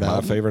Maiden Favorite my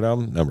album? favorite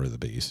album, Number of the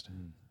Beast.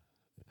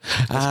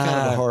 That's kind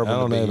of a hard I one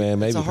don't to know, beat. man.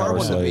 Maybe It's a hard Power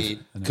one to Slave.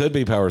 beat. Could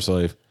be Power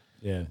Slave.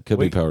 Yeah, Could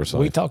be Power We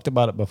Slave. talked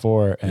about it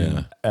before, and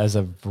Yeah. as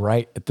of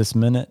right at this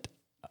minute,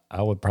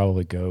 I would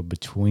probably go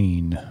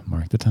between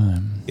Mark the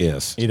Time,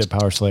 Yes, either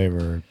Power Slave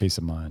or Peace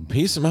of Mind.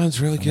 Peace of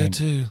Mind's really good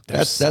too.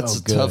 That's so a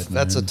tough. good,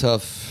 That's a man.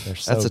 tough. They're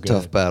so That's a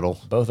tough good.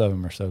 battle. Both of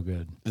them are so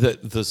good.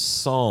 The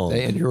song,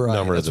 And you're right.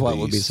 Number That's of the why it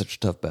would be Beast, such a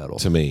tough battle.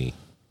 to me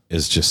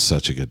is just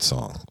such a good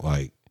song.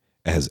 Like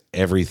it has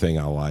everything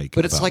I like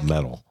But it's about like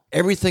metal.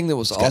 everything that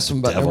was got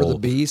awesome the about Number of the devil.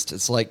 Beast.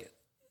 It's like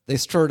they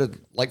started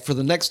like for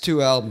the next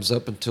two albums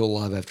up until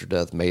Live After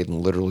Death,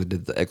 Maiden literally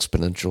did the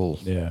exponential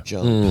Yeah.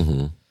 jump.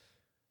 Mm-hmm.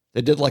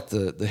 They did like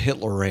the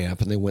Hitler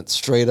ramp, and they went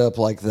straight up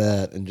like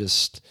that, and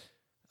just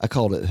I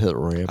called it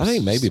Hitler ramp. I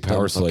think maybe It's a dumb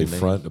Power fucking Slave name.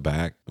 front to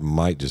back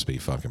might just be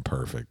fucking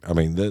perfect. I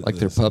mean, like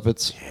their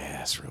puppets.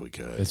 yeah, it's really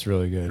good. It's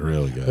really good.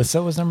 really good. But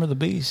so was Number of the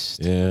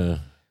Beast. Yeah.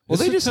 Well,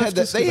 they just had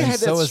that. They had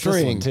so that is this one,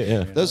 string. too.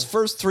 Yeah. Those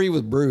first three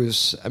with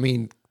Bruce. I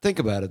mean, think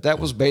about it. That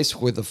was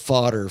basically the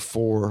fodder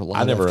for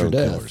Live I never After owned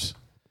Death. Killers.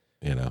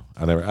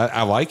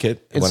 I like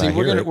it And when see, I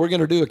hear it. we're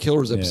gonna do a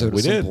Killers episode we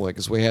at some did. point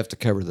because we have to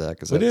cover that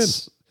because We did.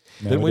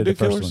 No, Didn't we did do the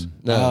first Killers? one.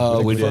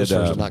 No, we the first did.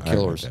 version, not I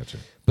Killers. gotcha.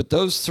 But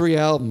those three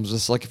albums,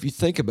 it's like if you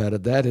think about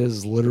it, that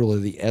is literally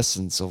the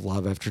essence of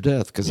Live After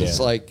Death because it's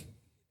Yeah. like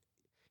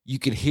you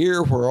can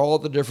hear where all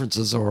the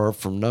differences are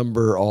from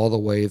Number all the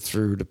way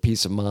through to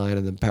Peace of Mind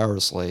and then Power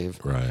Slave.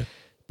 Right.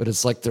 But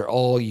it's like they're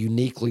all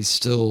uniquely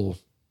still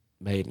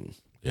Maiden.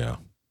 Yeah.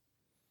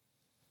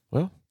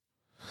 Well,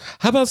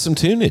 How about some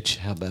tunage?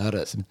 How about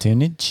it? Some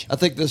tunage. I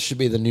think this should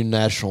be the new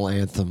national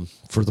anthem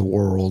for the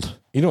world.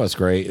 You know what's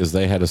great is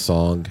they had a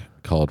song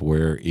called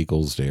 "Where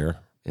Eagles Dare,"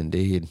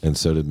 Indeed. and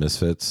so did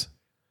Misfits.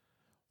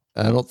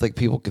 I don't think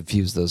people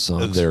confuse those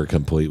songs. They're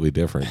completely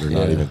different. They're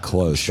not even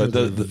close. Sure,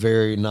 but they're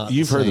very not.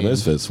 you've heard the same.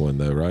 Misfits one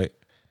though, right?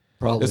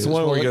 Probably. It's the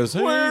one where he goes,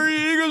 "Where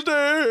Eagles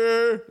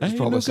Dare." Ain't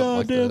probably no something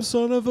like goddamn that.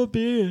 son of a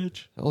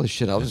bitch. Holy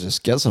shit! I was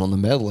just guessing on the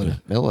melody.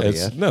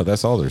 No,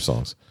 that's all their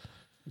songs.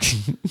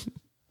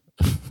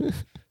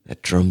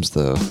 That drums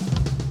though.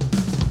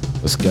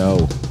 Let's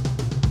go.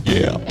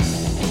 Yeah.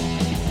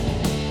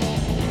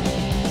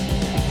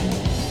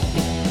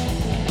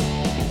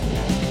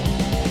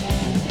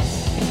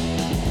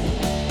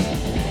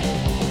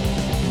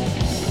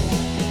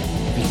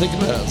 If you think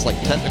about it, it's like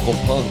technical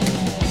punk.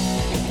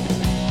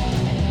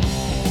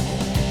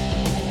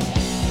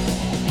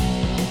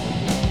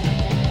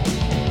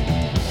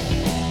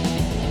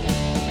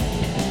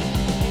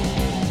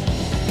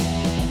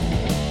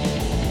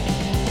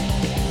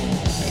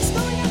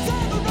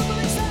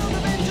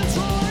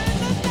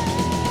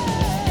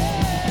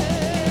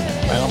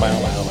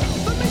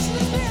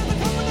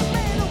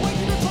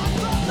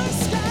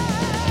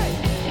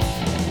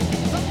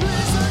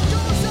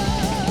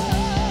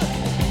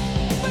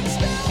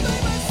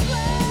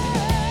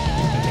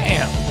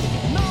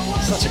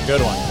 Such a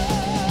good one.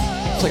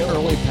 It's like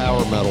early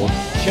power metal.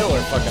 Killer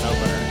fucking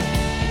opener.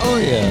 Oh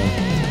yeah.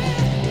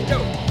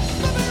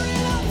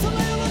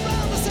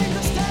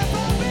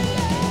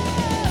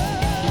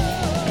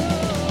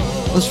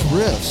 Those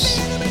riffs.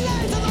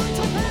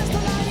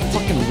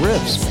 Fucking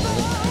riffs,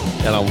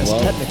 man. And I It's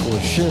love technical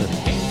as shit.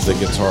 the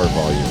guitar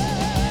volume.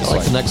 I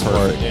like the next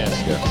part. Yeah.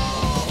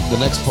 The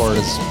next part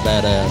is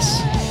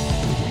badass.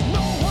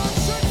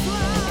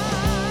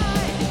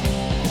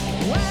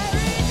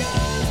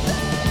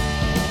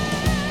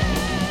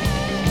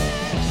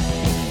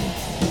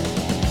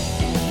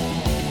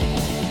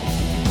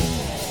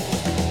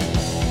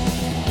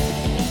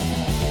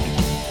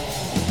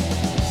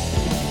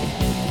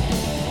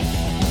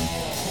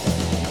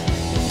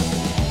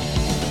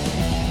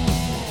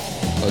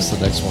 What's the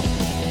next one?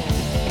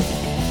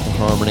 The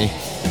harmony.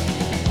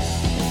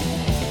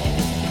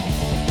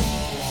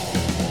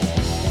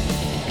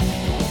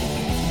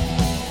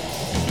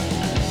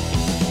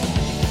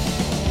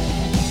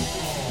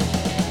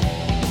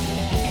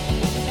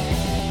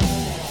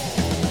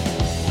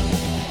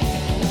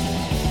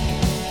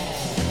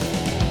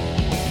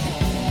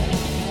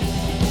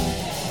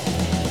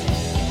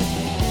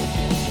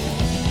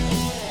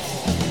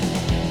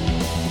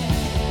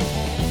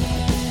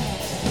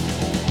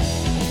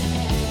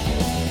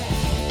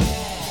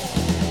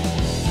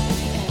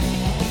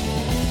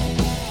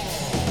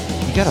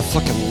 You gotta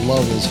fucking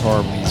love his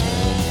harmonies,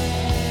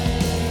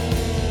 man.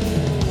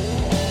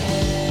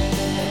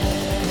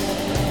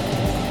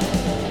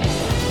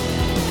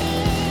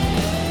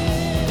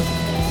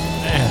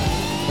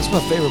 That's my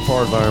favorite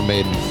part of Iron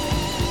Maiden.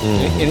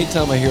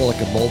 Anytime I hear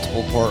like a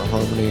multiple part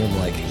harmony, I'm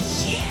like,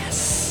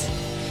 yes.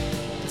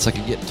 It's like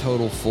I get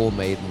total full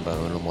Maiden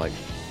bone. I'm like,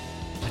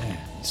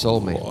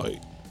 soul Maiden.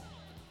 Right.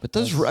 But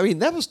those, I mean,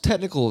 that was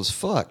technical as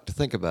fuck to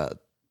think about.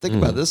 Think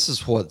about it. This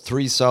is what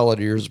 3 solid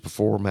years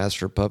before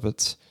Master of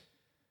Puppets.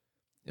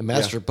 And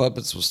Master of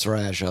Puppets was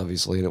thrash,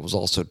 obviously, and it was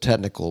also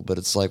technical. But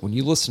it's like when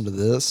you listen to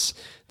this,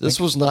 this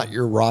was not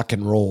your rock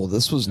and roll.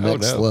 This was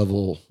next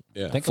level,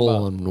 Think full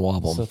about- on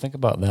wobble. So think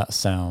about that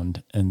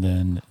sound, and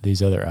then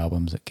these other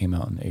albums that came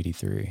out in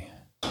 '83.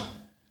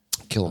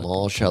 Kill 'Em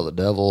All, Shout at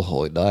the Devil,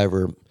 Holy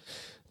Diver,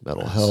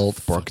 Metal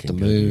Health, Bark at the fucking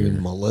good Moon,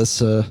 year.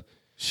 Melissa,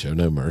 Show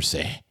No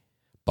Mercy.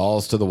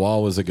 Balls to the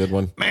Wall was a good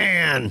one.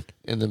 man,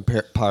 and then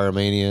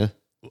Pyromania.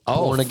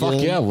 Oh, Born fuck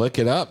Again. yeah. Look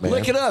it up, man.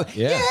 Look it up.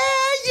 Yeah.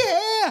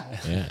 Yeah.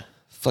 Yeah.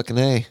 Fucking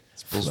A.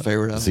 It's Bill's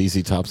favorite album.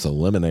 ZZ Top's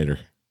Eliminator.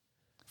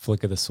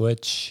 Flick of the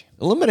Switch.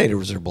 Eliminator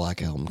was their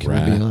black album. Can we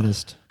Right. be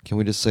honest? Can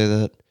we just say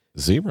that?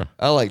 Zebra.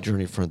 I like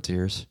Journey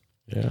Frontiers.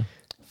 Yeah.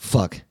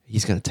 Fuck.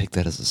 He's going to take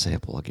that as a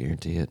sample. I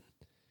guarantee it.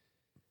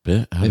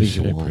 How Maybe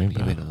should he I won't. bring He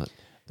may back? not.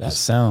 That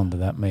sound of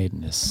that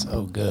Maiden is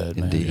so good,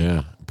 man. Indeed.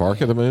 Yeah.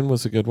 Bark of the Moon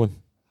was a good one.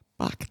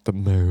 Bark at the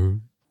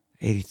Moon.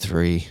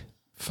 83.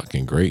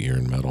 Fucking great year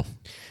in metal.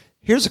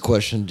 Here's a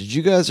question. Did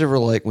you guys ever,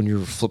 like, when you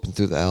were flipping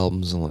through the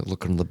albums and, like,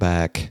 looking in the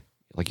back,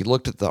 like, you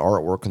looked at the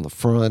artwork on the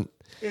front,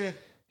 and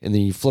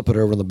then you flip it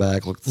over in the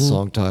back, look at the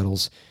song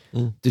titles.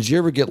 Did you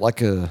ever get,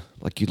 like, you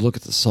look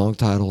at the song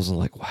titles and,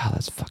 like, wow,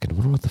 that's fucking, I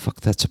wonder what the fuck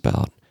that's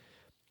about?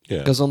 Yeah.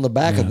 Because on the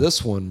back of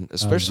this one,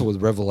 especially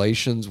with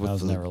Revelations, I with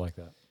was the, never like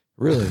that.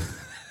 really?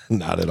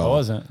 Not at I all.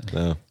 wasn't.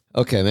 No.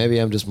 Okay, maybe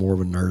I'm just more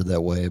of a nerd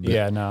that way, but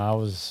Yeah, no, I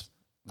was.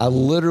 I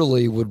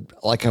literally would,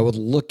 like, I would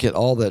look at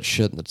all that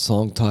shit and the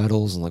song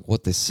titles and, like,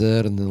 what they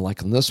said. And then,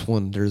 like, on this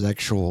one, there's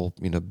actual,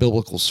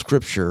 biblical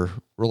scripture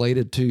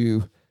related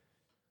to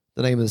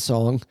the name of the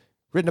song,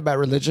 written about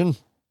religion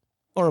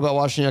or about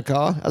washing your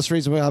car. That's the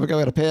reason why I'm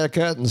going to pay a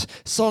curtains.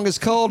 Song is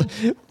called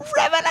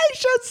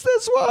Revelations,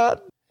 this one.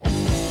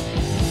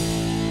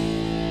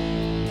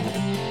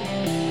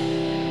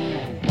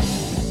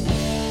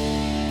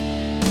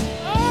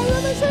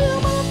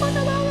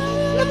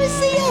 Let me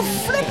see your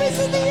flippies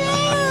in the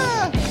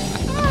air.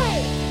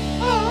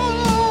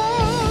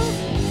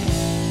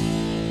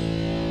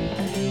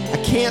 I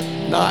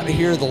can't not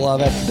hear the Live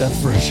After Death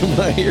version when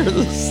I hear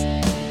this.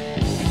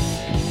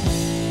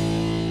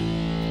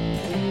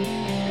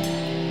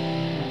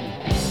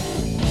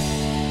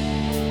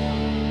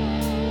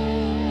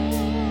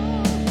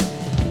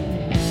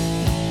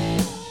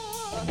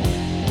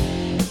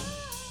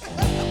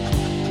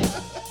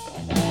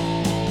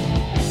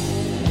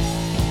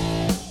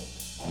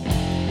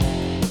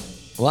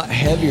 A lot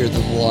heavier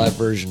than the live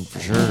version for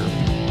sure. I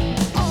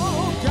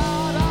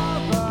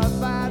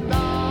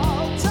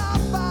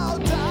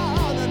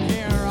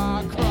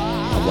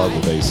love the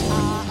bass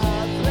line.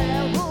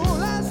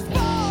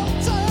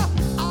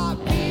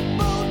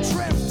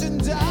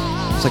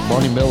 It's like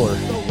Barney Miller.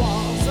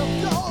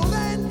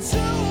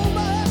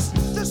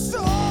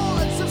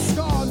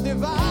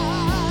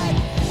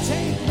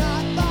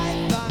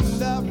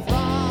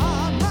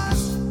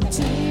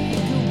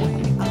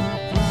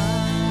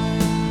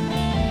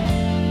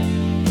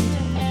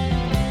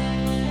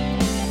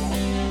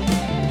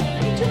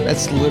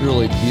 That's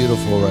literally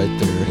beautiful right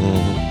there.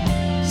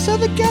 Mm-hmm.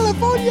 Southern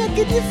California,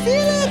 can you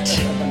feel it?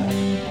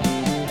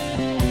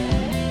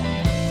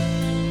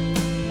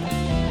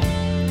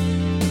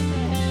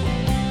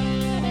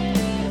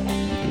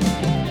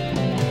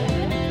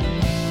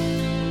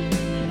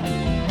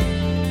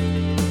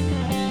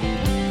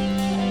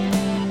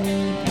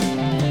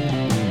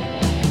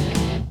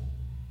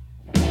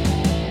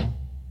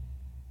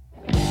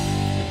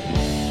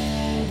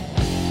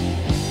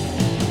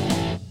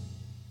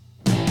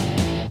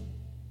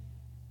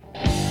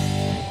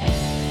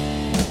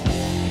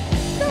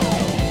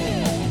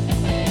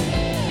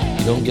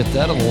 You don't get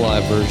that on the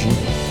live version.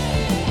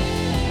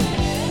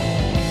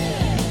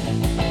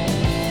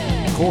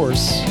 Of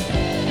course,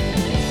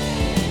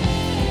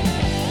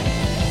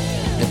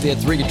 if they had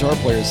 3 guitar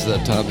players at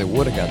that time, they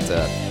would have got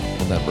that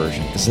on that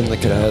version. Because then they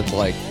could have had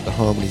like the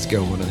harmonies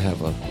going and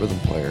have a rhythm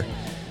player.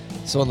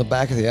 So on the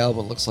back of the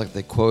album, it looks like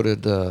they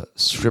quoted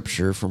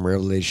scripture from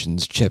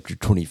Revelations chapter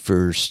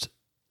 21st,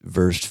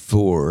 verse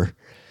 4.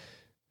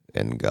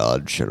 And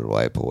God shall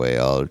wipe away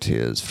all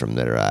tears from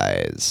their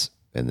eyes.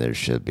 And there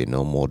shall be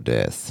no more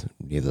death,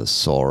 neither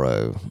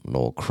sorrow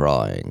nor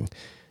crying,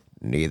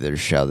 neither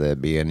shall there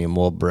be any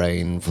more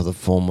brain, for the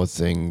former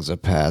things are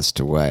passed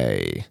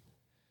away.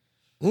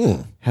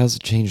 How's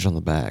it changed on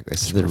the back? They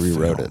said they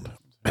rewrote it.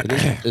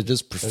 It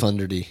is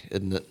profundity,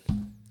 isn't it?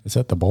 Is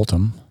that the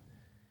Boltum?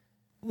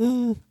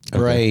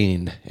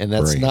 Brain. And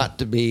that's Brain. not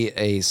to be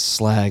a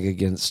slag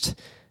against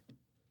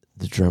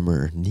the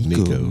drummer,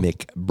 Nico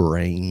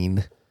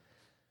McBrain.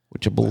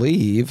 Which I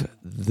believe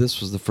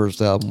this was the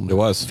first album It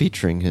was.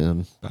 featuring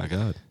him. By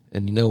God.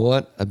 And you know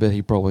what? I bet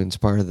he probably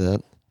inspired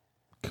that.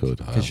 Could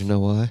have. Because you know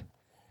why?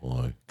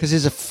 Why? Because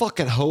he's a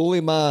fucking holy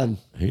man.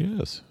 He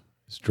is.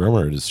 He's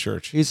drummer at his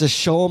church. He's a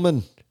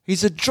showman.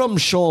 He's a drum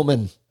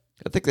showman.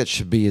 I think that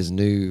should be his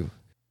new...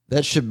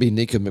 That should be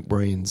Nico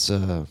McBrain's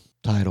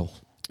title.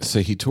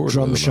 So he toured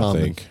Drum with him, shaman.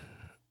 I think,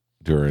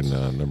 during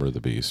Number of the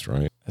Beast,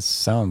 right? That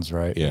sounds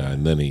right. Yeah,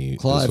 and then this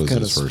Clive was kind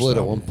of his first split at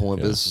album. one point,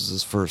 Yeah. but this is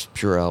his first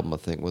pure album, I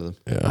think, with him.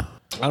 Yeah.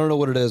 I don't know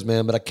what it is,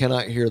 man, but I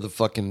cannot hear the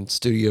fucking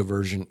studio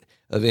version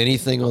of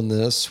anything on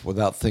this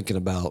without thinking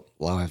about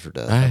Live After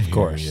Death. Of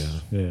course.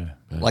 Yeah.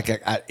 Like,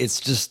 it's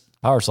just...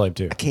 Power Slave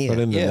too. I can't. But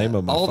in the name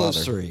of my all father,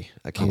 those 3,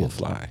 I I can't. will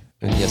fly.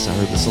 And yes, I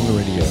heard this on the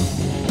radio.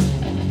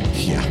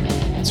 Yeah.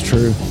 It's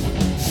true.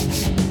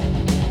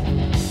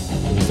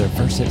 It was their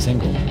first hit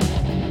single.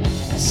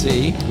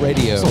 See,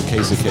 radio. It's on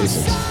Casey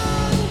Kasich.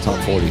 Top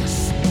 40.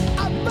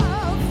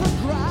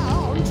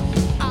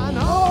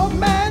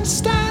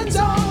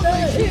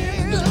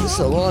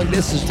 So long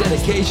distance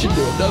dedication to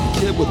a dumb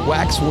kid with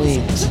wax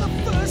wings.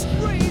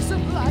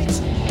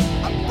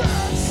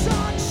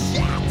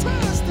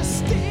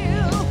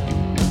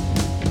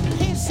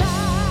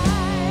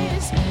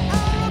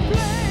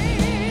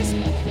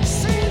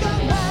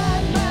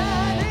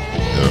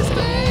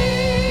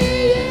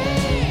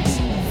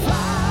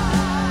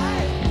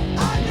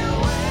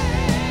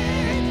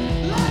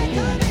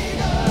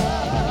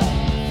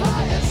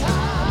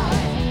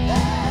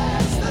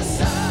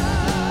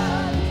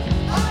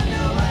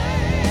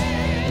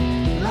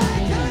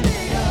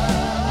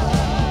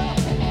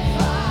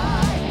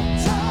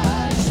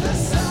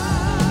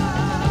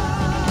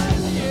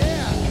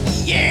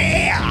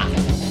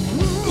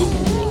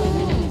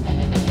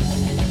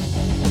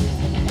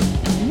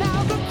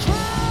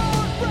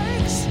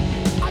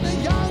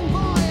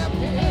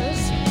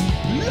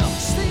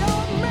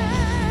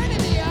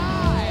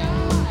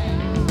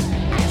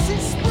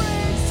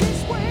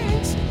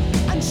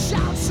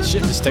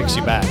 Shit just takes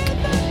you back.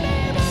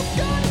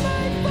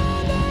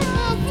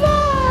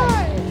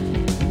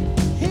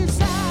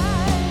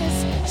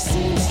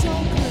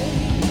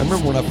 I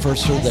remember when I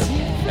first heard that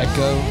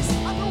echo,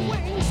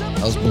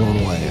 I was blown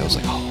away. I was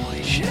like,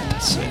 holy shit,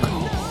 that's so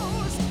cool.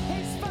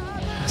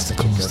 That's the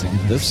coolest thing.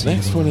 This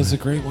next one is a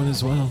great one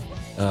as well.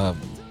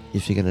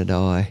 If you're gonna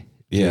die,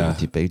 Yeah.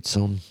 with your boots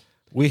on.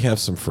 We have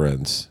some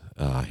friends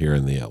here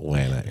in the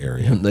Atlanta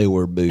area. They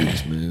wear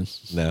boots, man.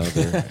 No,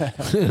 they're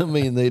I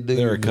mean, they do.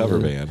 they're a cover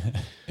man. band,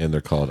 and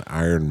they're called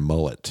Iron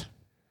Mullet.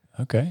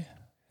 Okay.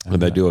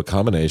 And they do a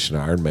combination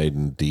of Iron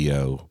Maiden,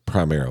 Dio,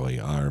 primarily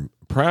Iron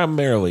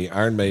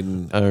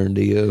Maiden, Iron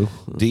Dio.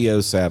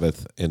 Dio,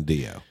 Sabbath, and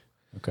Dio.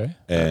 Okay.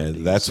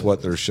 And that's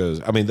what their shows.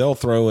 I mean, they'll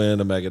throw in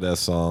a Megadeth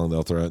song.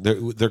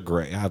 They're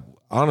great.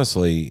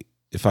 Honestly,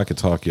 if I could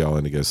talk y'all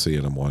into go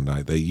seeing them one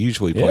night, they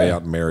usually play Yeah.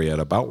 out in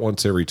Marietta about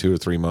once every 2 or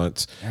 3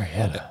 months.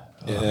 Marietta.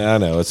 Yeah, I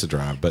know it's a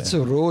drive, but It's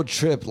a road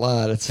trip,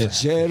 lad. It's a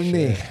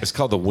journey. it's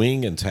called the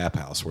Wing and Tap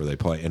House where they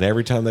play. And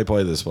every time they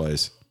play this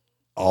place,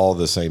 all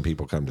the same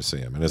people come to see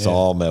them, and it's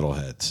all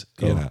metalheads,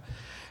 you know.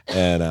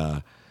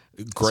 And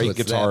great it's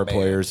guitar that band.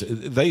 players.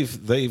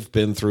 They've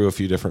been through a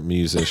few different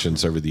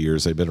musicians over the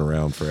years. They've been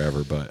around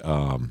forever, but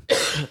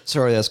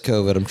Sorry, that's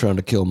COVID. I'm trying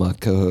to kill my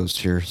co-host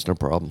here. It's no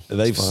problem.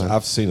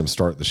 I've seen them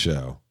start the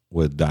show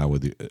with "Die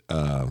with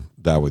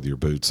Your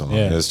Boots On."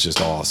 Yeah. It's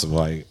just awesome.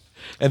 Like,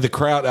 and the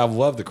crowd. I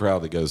love the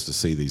crowd that goes to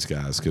see these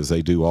guys because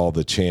they do all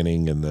the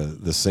chanting and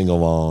the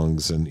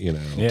sing-alongs, and you know.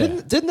 Yeah.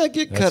 Didn't that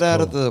get cut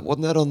out of the?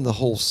 Wasn't that on the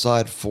whole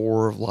side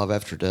 4 of Live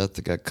After Death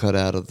that got cut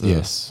out of the?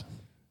 Yes.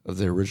 Of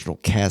the original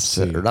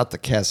cassette, or not the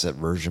cassette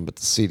version, but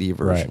the CD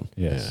version.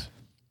 Right. Yes.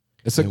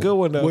 It's a good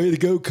one. Way to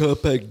go,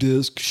 compact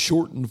disc,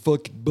 shorten the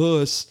fucking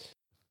bus.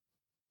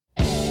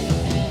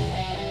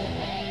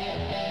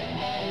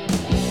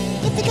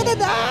 If you're gonna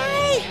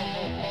die,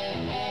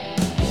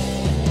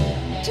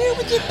 do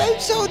with your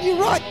boots on, you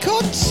right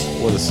cunts.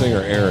 Well, the singer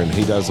Aaron,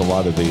 he does a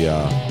lot of the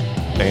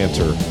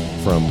banter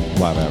from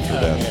Live After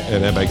Death,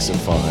 and it makes it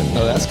fun.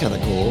 Oh, that's kind of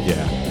cool.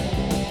 Yeah.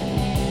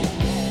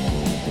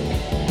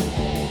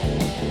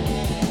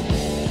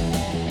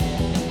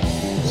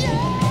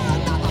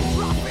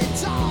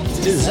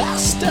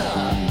 Disaster.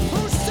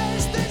 Who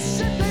says this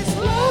ship is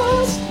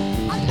lost?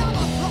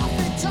 Another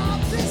prophet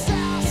of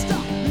disaster,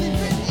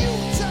 leaving you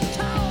to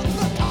count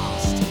the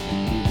cost.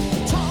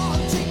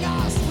 Taunting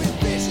us with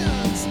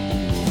visions,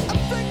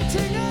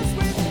 afflicting us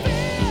with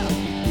fear,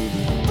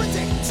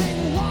 predicting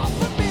war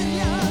for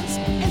millions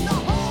in the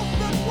hope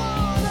that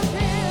one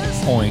appears.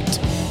 Point.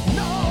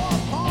 No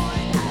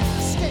point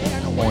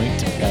asking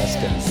Point. where.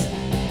 Gaston.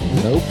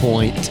 No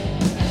point.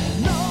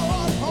 No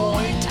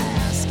point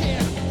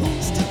asking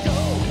who's to go.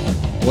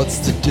 What's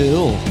the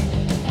deal?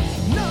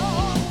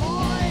 No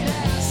point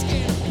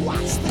asking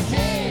what's the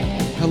game.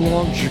 How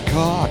long's your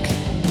cock?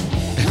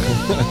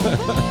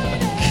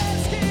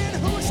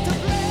 Asking who's to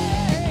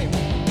blame.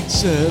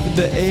 7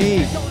 to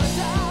 8. Gonna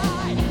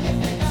die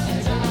if you're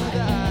gonna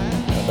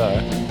die. Die. If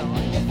you're gonna die.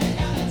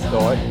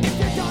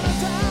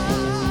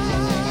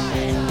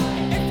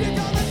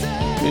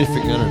 If you're gonna die. If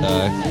you're gonna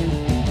die.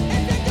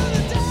 If you're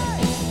gonna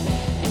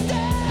die.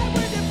 Die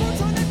with your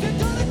boots on. If you're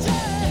gonna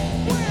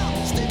die.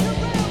 Well, stick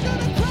around,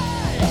 gonna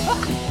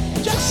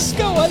cry. Just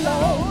go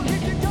alone.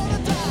 If you're gonna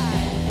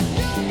die.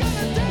 You're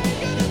gonna die,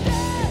 gonna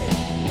die.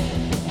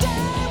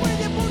 Die with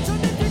your boots on.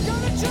 If you're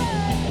gonna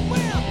try.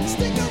 Well,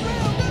 stick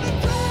around, gonna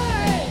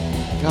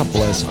cry. God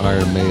bless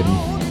Iron Maiden.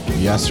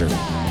 Yes, sir.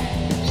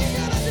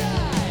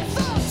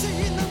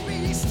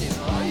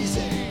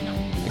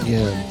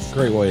 Again,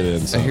 Great way to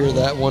end I something. hear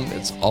that one.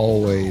 It's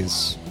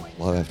always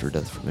Live After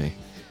Death for me.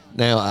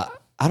 Now,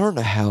 I don't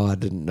know how I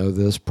didn't know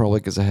this. Probably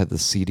because I had the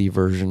CD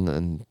version,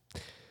 and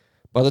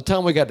by the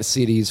time we got to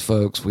CDs,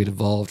 folks, we'd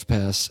evolved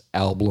past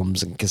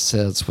albums and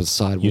cassettes with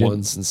side You didn't-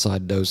 ones and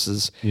side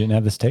doses. You didn't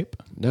have this tape?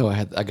 No,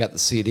 I got the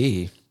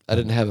CD. I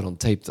didn't have it on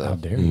tape though. How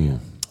dare you?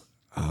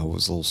 I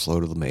was a little slow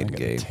to the main got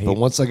the game, tape, but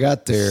once I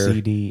got there,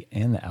 CD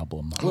and the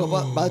album.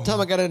 well, by the time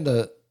I got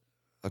into,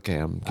 okay,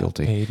 I'm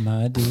guilty. Paid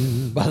my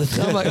dues. By the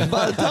time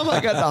I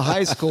got to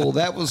high school,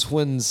 that was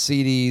when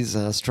CDs,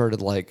 and I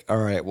started like, all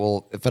right,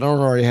 well, if I don't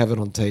already have it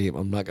on tape,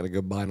 I'm not going to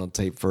go buy it on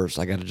tape first.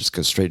 I got to just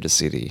go straight to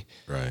CD.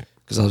 Right.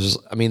 Because I was just,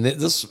 I mean,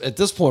 this at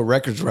this point,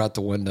 records were out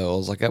the window. I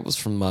was like, that was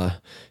from my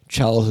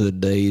childhood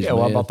days. Yeah,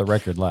 well, I man. bought the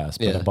record last,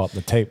 but Yeah. I bought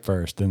the tape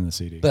first, then the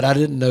CD. But I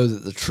didn't know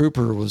that the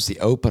Trooper was the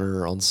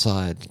opener on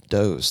side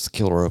Dose, the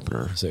killer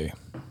opener. See,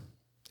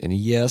 And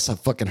yes, I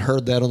fucking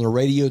heard that on the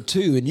radio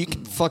too. And you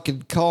can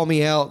fucking call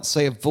me out and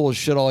say I'm full of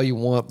shit all you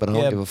want, but I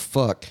don't Yeah. give a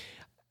fuck.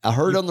 I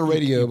heard on the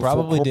radio you before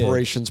probably did.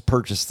 corporations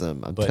purchased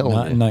them. I'm but telling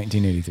not you. in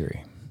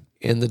 1983.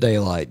 In the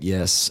daylight,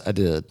 yes, I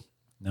did.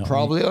 No,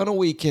 Probably on a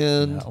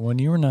weekend. Not when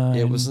you were 9.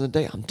 It was in the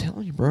day. I'm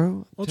telling you,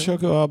 bro. Let's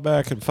go out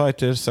back and fight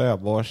this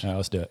out, boys. Now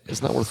let's do it.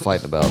 It's not worth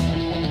fighting about.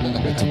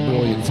 It's a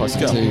brilliant fucking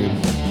go. tune.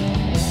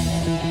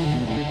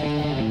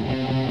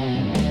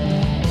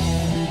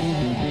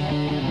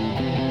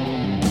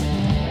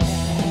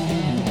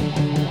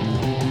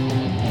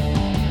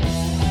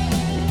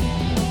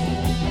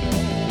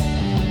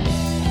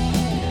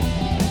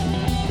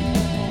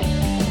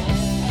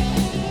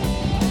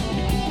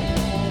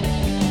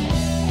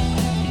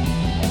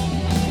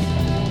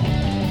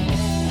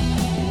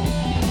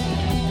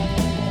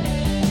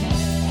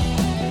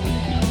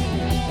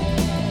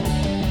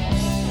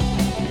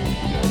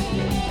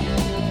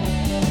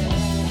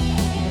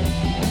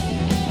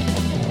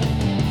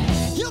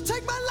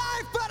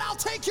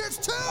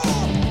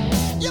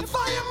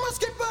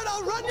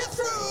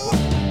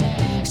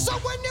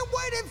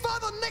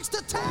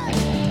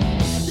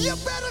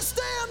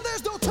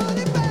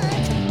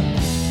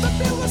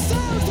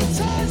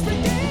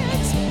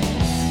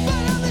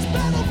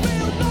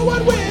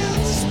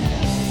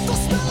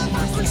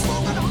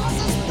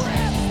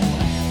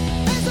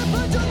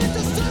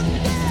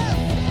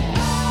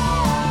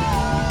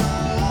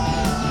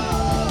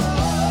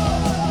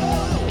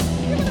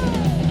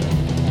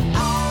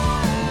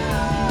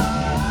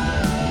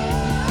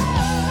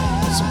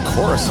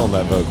 chorus on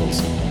that vocals.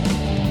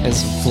 And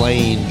some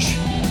flange.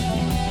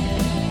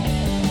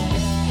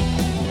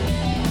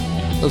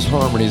 Those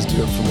harmonies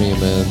do it for me,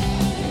 man.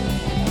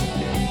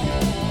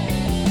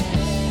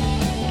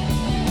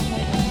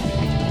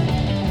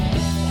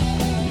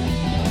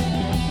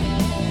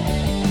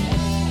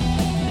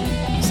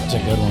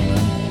 Such a good one,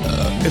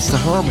 man. It's the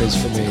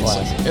harmonies for me. It's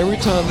classic. like every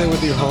time they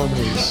would do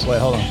harmonies, Wait,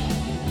 hold on.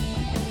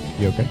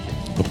 You okay?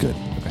 I'm good.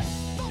 Okay.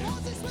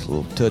 it's a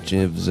little touch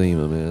of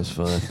emphysema, man. It's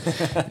fine.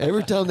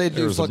 Every time they do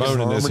There's a fucking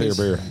bone in this here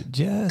harmonies, beer.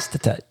 Just a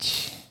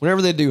touch.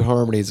 whenever they do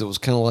harmonies, it was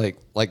kind of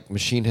like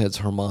Machine Head's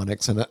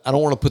harmonics, and I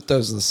don't want to put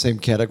those in the same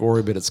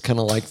category, but it's kind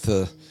of like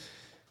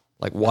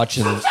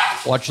watching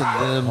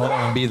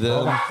them be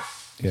them.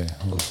 Yeah.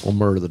 Hold on. We'll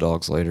murder the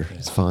dogs later.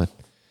 It's fine.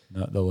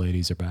 No, the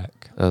ladies are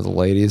back. The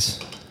ladies,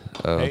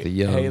 the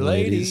young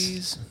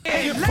ladies.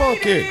 Hey,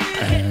 funky.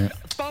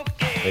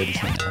 Ladies.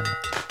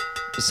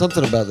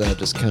 Something about that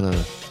just kind of.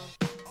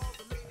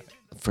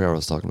 I forgot what I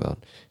was talking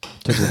about.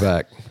 Took me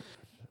back.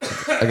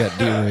 I got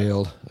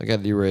derailed.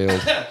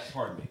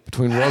 Pardon me.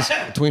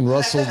 Between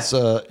Russell's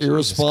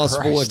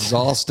irresponsible, Christ.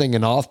 exhausting,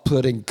 and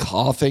off-putting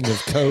coughing of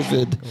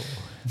COVID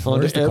onto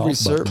Where's the every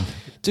cough button?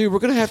 Dude, we're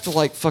gonna have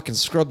to fucking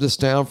scrub this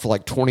down for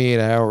 28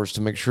 hours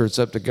to make sure it's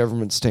up to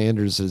government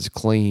standards that it's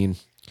clean.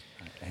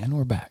 And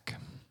we're back.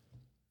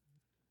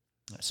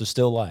 So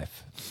still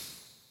live.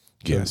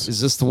 Yes. Is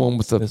this the one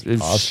with the?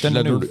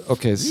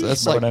 Okay, so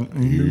that's like.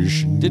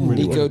 Didn't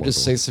Nico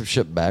just say some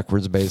shit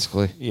backwards,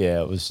 basically?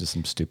 Yeah, it was just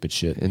some stupid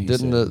shit. And he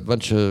didn't said. a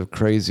bunch of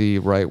crazy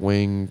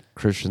right-wing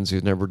Christians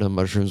who've never done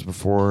mushrooms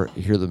before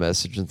hear the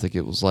message and think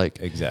it was like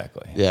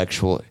Exactly. the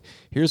actual?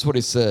 Here's what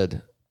he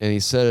said, and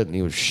he said it, and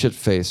he was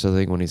shit-faced, I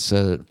think, when he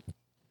said it.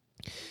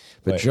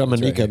 But Wait,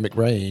 Dramanica it's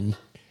McBrain.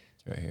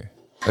 It's right here.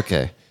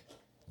 Okay.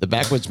 The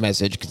backwards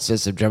message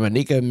consists of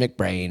Dramanica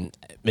McBrain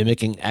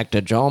mimicking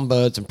actor John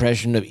Bird's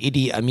impression of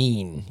Idi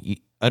Amin,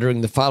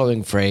 uttering the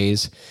following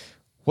phrase: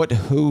 "What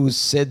who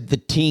said the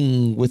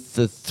ting with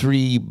the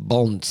three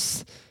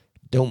bonds?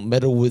 Don't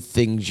meddle with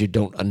things you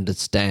don't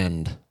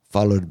understand,"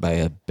 followed by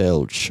a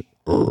belch.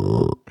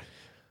 The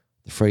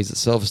phrase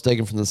itself is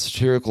taken from the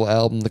satirical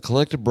album The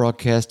Collective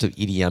Broadcast of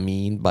Idi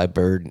Amin by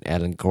Bird and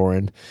Alan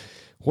Corin.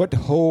 What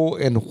ho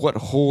and what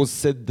ho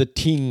said the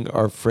ting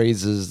are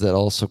phrases that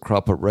also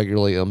crop up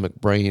regularly on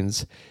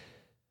McBrain's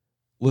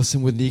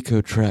Listen with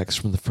Nico tracks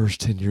from the first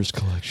 10 years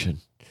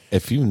collection.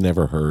 If you've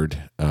never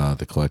heard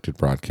the collected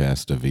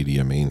broadcast of Idi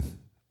Amin,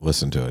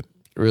 listen to it.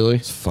 Really?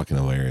 It's fucking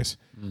hilarious.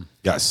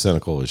 Got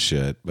cynical as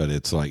shit, but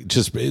it's like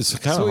it's kind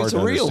of So hard he's to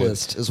a understand.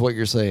 realist, is what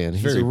you're saying.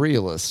 He's Very- a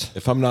realist.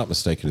 If I'm not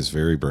mistaken, it's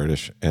very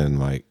British and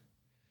like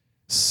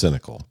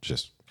cynical.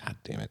 Just god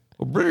damn it.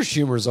 Well, British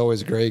humor is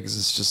always great because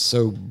it's just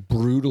so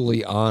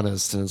brutally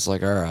honest, and it's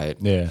like, all right.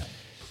 Yeah.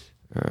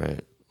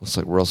 Looks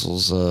like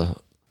Russell's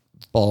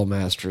ball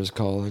master is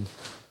calling.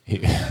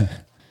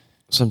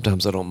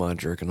 Sometimes I don't mind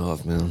jerking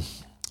off, man.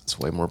 It's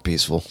way more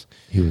peaceful.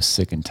 He was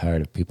sick and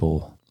tired of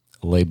people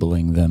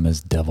labeling them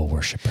as devil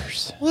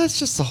worshippers. Well, that's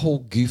just the whole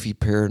goofy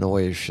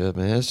paranoia shit,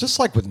 man. It's just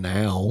like with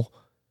now.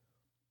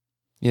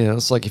 You know,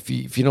 it's like if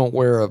you don't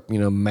wear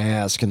a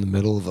mask in the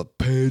middle of a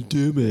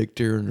pandemic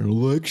during an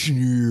election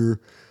year,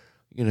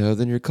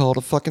 then you're called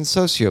a fucking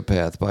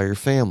sociopath by your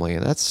family,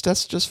 and that's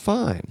just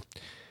fine.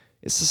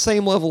 It's the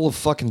same level of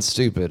fucking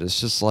stupid. It's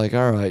just like,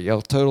 all right,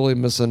 y'all totally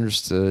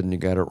misunderstood and you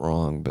got it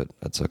wrong, but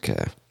that's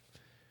okay.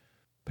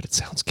 But it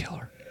sounds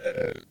killer.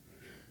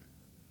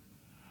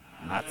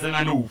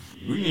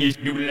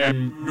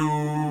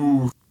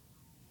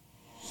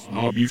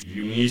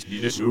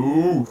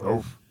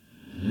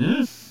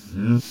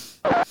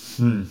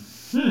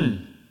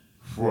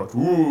 For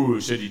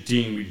who said the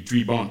thing with the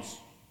three bonds?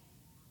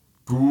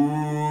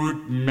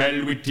 Good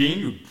mel with thing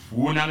you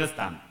won't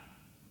understand.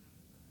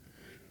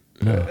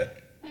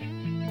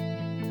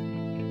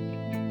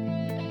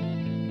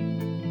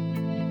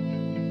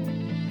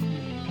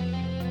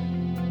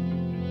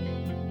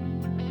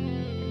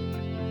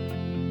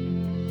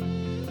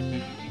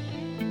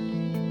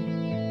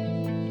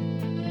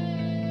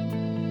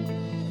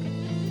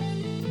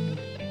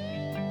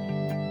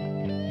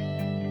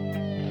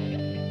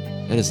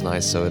 It is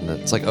nice, though, isn't it?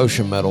 It's like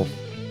ocean metal.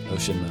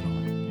 Ocean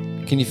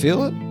metal. Can you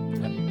feel it?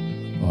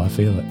 Oh, I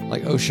feel it.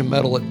 Like ocean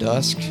metal at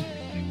dusk,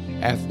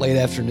 late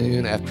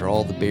afternoon, after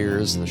all the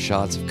beers and the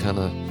shots have kind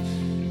of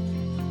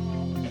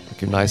like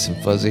you're nice and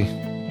fuzzy.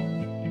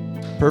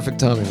 Perfect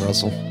timing,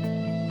 Russell.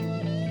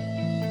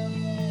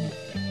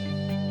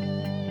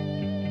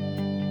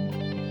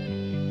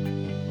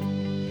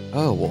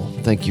 Oh, well,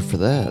 thank you for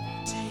that.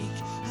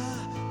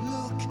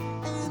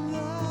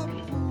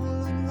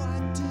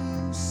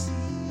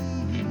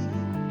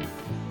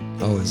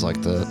 Always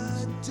like that.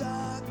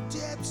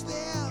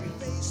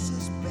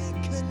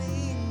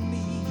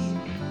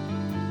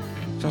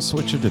 Did I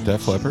switch it to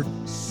Def Leppard?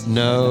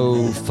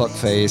 No,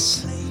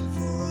 fuckface.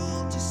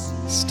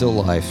 Still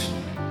life.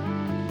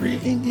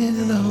 Breathing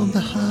in on the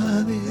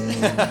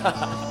highway.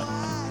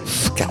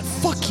 God,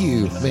 fuck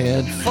you,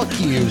 man. Fuck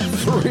you,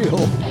 for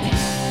real.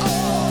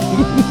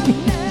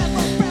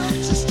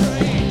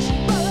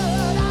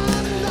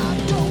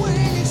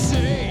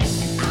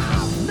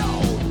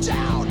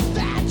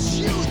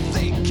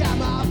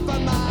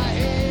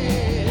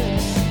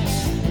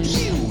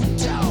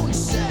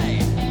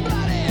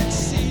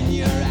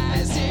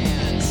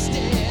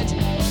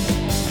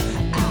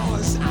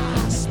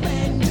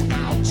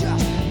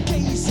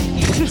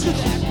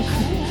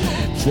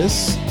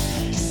 This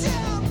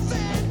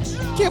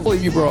Can't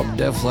believe you brought up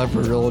Def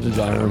Leppard, Religion,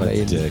 Iron I'm a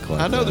Maiden. dick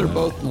like I know that. they're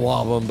both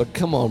wobbling, but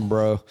come on,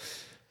 bro.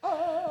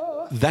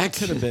 that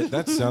could have been.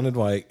 That sounded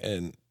like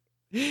and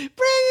Bring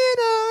it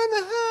on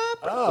the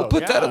high. We'll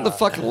put that in the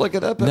fucking Look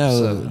It Up no,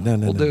 episode. no,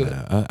 no, We'll no, do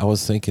no. it. I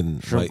was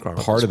thinking like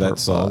Chronicles part of that Part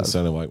song 5.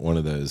 sounded like one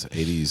of those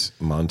 '80s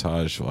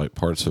montage like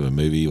parts of a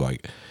movie,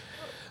 like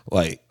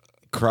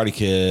Karate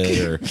Kid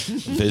or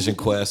Vision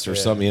Quest or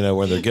something. You know,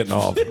 where they're getting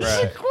all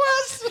right.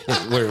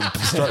 Where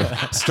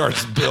it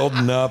starts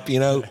building up, you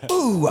know.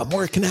 Ooh, I'm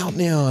working out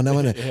now, and I'm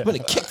gonna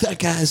kick that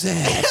guy's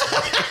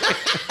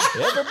ass.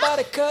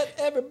 Everybody cut.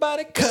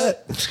 Everybody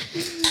cut.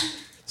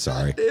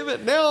 Sorry. Damn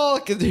it. Now all I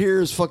can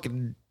hear is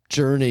fucking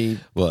Journey.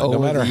 Well, no Over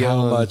matter the how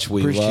Young. much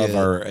we Appreciate love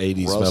our it.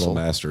 80s Russell. metal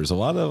masters, a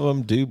lot of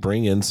them do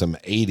bring in some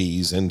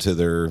 80s into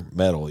their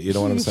metal. You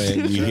know what I'm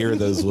saying? You hear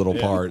those little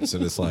parts,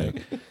 and it's like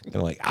kind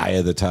of like Eye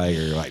of the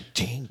Tiger, like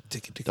ding,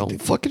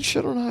 Don't fucking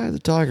shit on Eye of the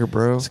Tiger,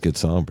 bro. It's a good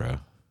song, bro.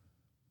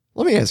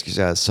 Let me ask you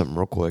guys something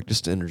real quick,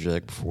 just to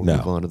interject before we No.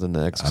 move on to the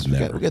next. 'cause I've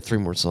never. we got 3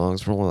 more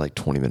songs. We're only like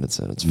 20 minutes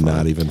in. It's fine.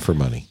 Not even for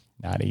money.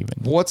 Not even.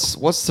 What's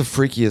the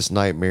freakiest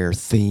nightmare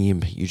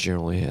theme you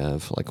generally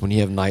have? Like when you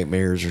have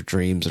nightmares or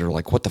dreams that are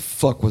like, what the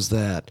fuck was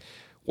that?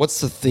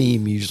 What's the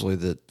theme usually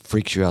that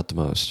freaks you out the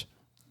most?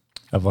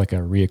 Of like a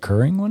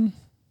reoccurring one?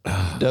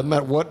 Doesn't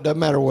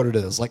matter what it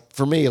is. Like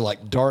for me,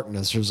 like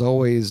darkness. There's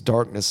always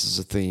darkness as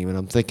a theme, and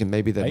I'm thinking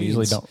maybe that I means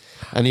usually don't.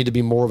 I need to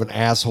be more of an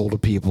asshole to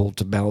people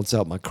to balance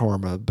out my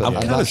karma. But I'm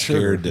I'm kinda not sure.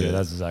 scared to- Yeah,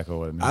 that's exactly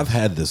what it means. I've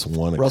had this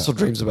one. Russell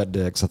dreams about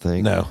dicks. I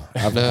think No,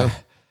 no.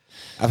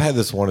 I've had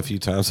this one a few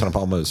times, and I'm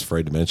almost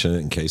afraid to mention it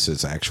in case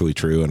it's actually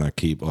true. And I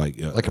keep like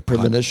Like a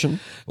premonition.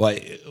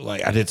 like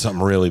I did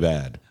something really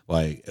bad,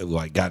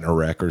 like got in a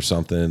wreck or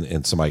something,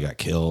 and somebody got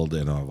killed,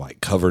 and I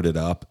like covered it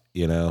up.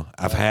 You know,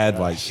 I've had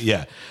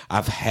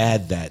I've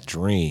had that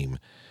dream,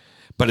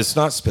 but it's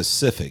not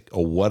specific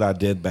of what I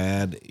did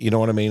bad. You know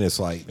what I mean? It's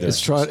like It's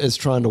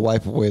trying to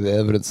wipe away the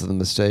evidence of the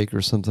mistake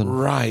or something.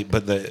 right,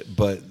 but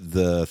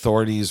the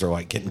authorities are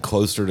like getting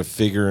closer to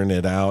figuring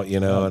it out. You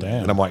know,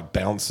 damn. and I'm like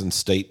bouncing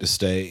state to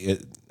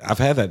state. I've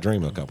had that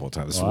dream a couple of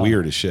times. It's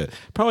weird as shit.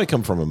 Probably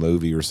come from a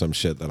movie or some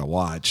shit that I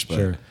watched. But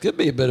Sure. Could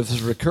be, but if it's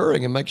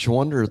recurring, it makes you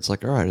wonder. It's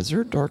like, all right, is there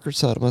a darker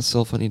side of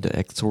myself I need to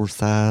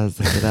exorcise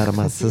and get out of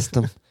my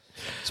system?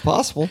 It's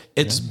possible.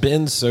 It's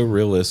been so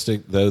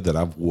realistic though that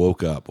I've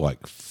woke up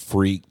like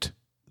freaked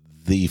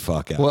the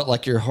fuck out. What,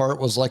 like your heart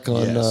was like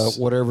on Yes.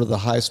 whatever the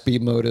high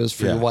speed mode is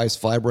for Yeah. your wife's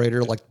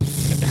vibrator, like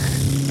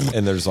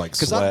And there's like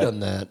 'Cause I've sweat, done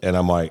that. and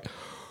I'm like,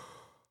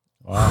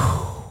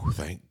 "Whew,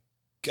 thank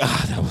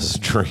God that was a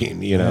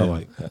dream. You know,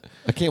 like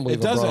I can't believe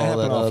it doesn't I brought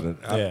happen all that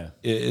up.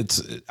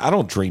 often. I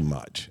don't dream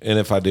much, and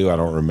if I do, I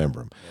don't remember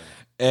them.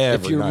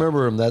 Every If you night.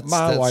 remember them, that's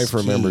My that's wife key.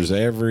 remembers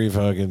every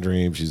fucking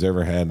dream she's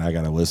ever had, and I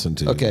got to listen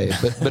to. Okay,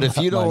 but if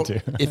you don't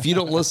too. if you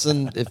don't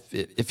listen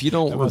if you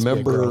don't Must be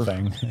a girl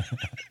remember thing.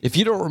 if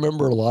you don't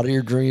remember a lot of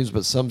your dreams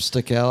but some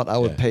stick out, I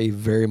would pay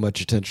very much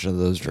attention to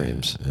those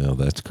dreams. Oh,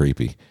 that's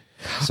creepy.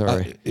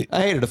 Sorry,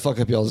 I hated to fuck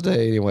up y'all's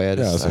day anyway. I Yeah,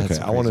 just it's I had okay.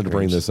 some I wanted crazy to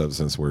bring dreams. this up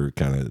since we're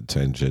kind of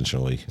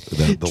tangentially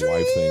the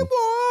wife thing.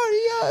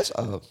 Warriors.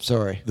 Oh,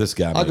 sorry. This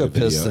guy I'll made go a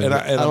video. piss. Then. And I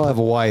I'm- don't have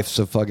a wife,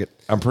 so fuck it.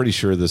 I'm pretty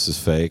sure this is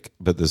fake,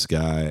 but this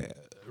guy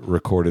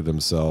recorded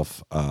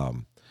himself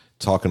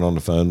talking on the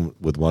phone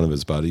with one of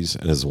his buddies,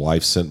 and his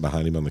wife sitting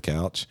behind him on the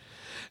couch.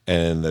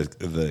 And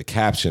the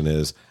caption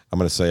is, "I'm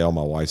going to say all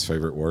my wife's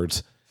favorite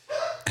words."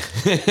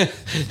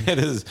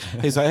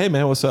 He's like, "Hey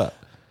man, what's up?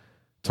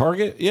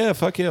 Target? Yeah,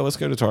 fuck yeah, let's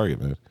go to Target,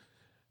 man."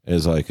 And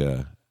it's like,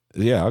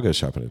 "Yeah, I'll go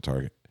shopping at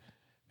Target."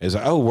 He's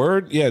like, "Oh,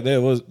 word? Yeah,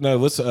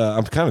 let's.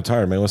 I'm kind of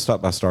tired, man. Let's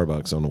stop by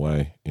Starbucks on the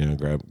way. You know,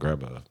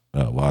 grab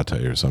a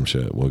latte or some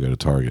shit. We'll go to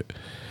Target."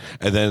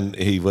 And then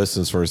he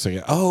listens for a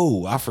second.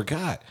 "Oh, I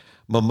forgot.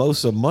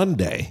 Mimosa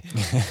Monday."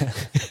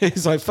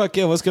 He's like, "Fuck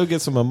yeah, let's go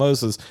get some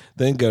mimosas,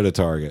 then go to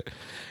Target."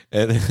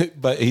 And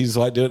but he's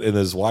like doing it, and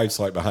his wife's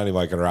like behind him,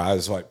 like her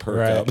eyes like perk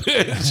Right. up.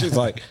 She's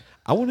like,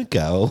 "I want to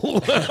go."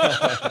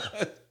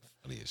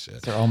 Funny as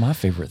shit. They're all my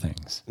favorite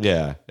things.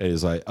 Yeah. And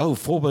he's like, "Oh,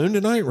 full moon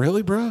tonight?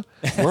 Really, bro?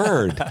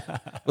 Word.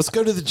 Let's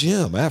go to the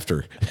gym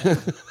after."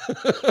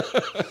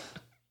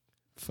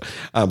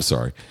 I'm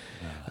sorry.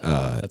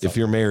 If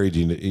you're married,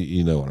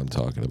 you know what I'm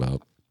talking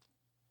about.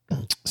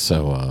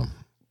 So,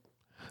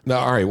 now,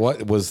 all right.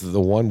 What was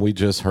the one we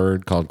just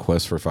heard called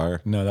Quest for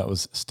Fire? No, that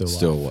was still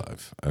Still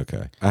Alive. alive.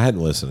 Okay. I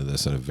hadn't listened to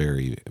this in a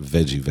very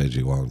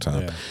veggie long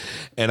time. Yeah.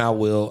 And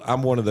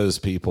I'm one of those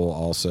people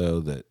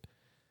also that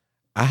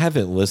I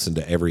haven't listened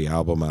to every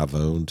album I've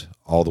owned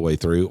all the way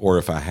through, or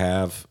if I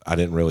have, I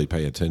didn't really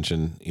pay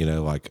attention. You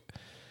know, like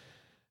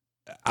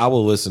I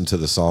will listen to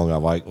the song I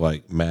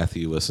like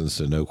Matthew listens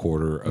to No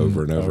Quarter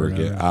over and over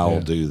again.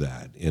 I'll do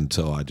that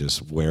until I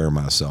just wear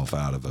myself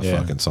out of a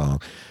fucking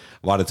song.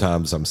 A lot of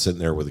times I'm sitting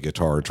there with a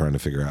guitar trying to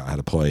figure out how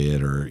to play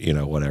it, or, you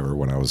know, whatever,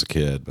 when I was a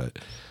kid. But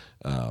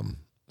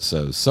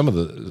so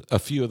a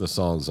few of the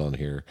songs on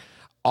here,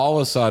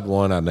 All Aside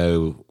One, I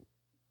know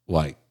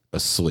like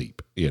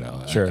asleep, you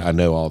know. Sure. I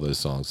know all those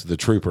songs. The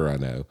Trooper I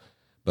know,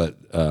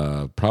 But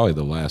probably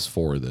the last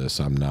 4 of this,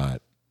 I'm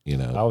not.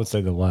 I would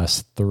say the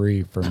last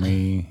 3 for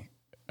me.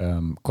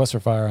 Quest for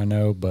Fire, I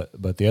know,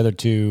 but the other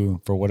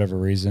 2, for whatever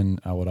reason,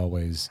 I would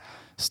always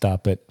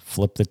stop it,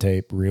 flip the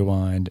tape,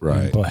 rewind,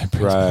 and play.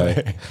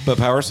 Right. But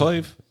Power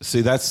Slave,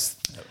 see,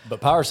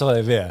 But Power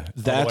Slave, yeah.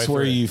 that's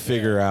where you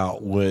figure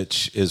out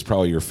which is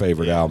probably your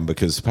favorite album,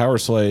 because Power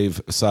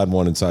Slave, side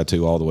 1 and side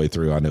 2, all the way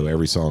through, I know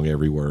every song,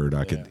 every word.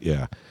 I could,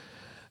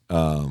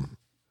 and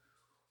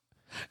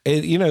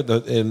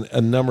and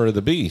A Number of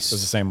the Beast. It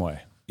was the same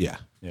way. Yeah.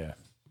 Yeah.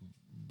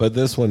 But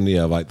this one,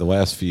 like the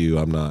last few,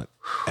 I'm not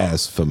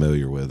as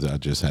familiar with. I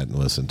just hadn't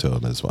listened to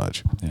them as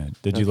much. Yeah.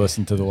 Did you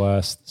listen to the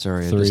last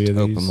Sorry, I 3 just of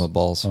opened these? my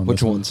balls. on Which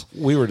this one? ones?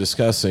 We were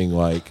discussing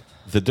like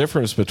the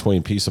difference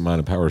between Peace of Mind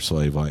and Power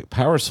Slave. Like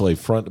Power Slave,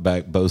 front to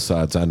back, both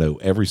sides, I know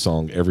every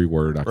song, every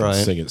word. I can Right.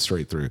 sing it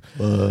straight through.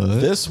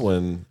 This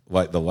one,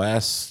 like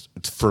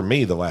for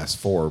me, the last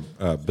 4,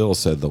 Bill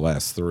said the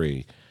last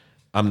 3,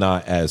 I'm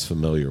not as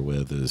familiar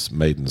with as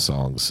Maiden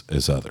songs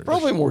as others.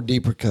 Probably more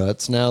deeper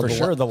cuts now. For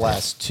sure, the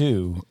last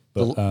 2.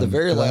 The But,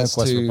 very 'cause I know last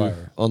Quest for 2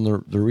 Fire. on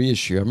the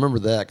reissue. I remember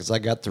that because I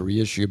got the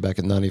reissue back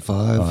in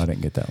 '95. Oh, I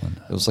didn't get that one.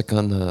 It was like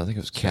on, I think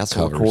it was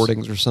Castle covers.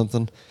 Recordings or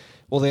something.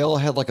 Well, they all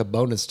had like a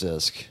bonus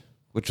disc,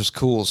 which was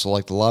cool. So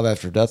like the Live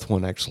After Death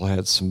one actually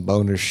had some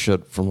bonus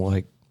shit from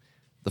like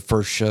the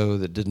first show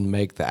that didn't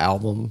make the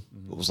album.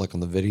 It was like on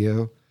the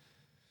video.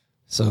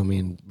 So, I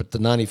mean, but the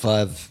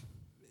 95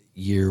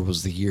 year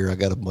was the year I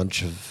got a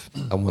bunch of,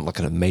 I went like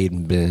on a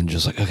Maiden binge.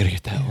 Just like, I got to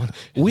get that one.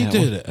 and We that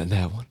did one, it. And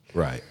that one.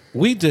 Right.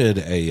 We did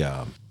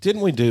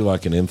didn't we do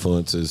like an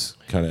influences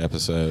kind of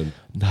episode?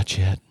 Not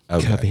yet.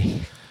 Okay.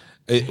 Cubby.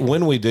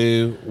 When we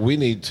do, we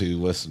need to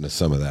listen to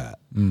some of that.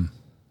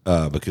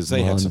 Because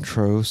they had some.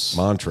 Montrose.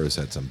 Montrose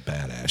had some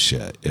badass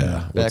shit.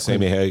 Yeah. With Back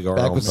Sammy when- Hagar.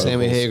 Back on when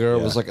Sammy vocals. Hagar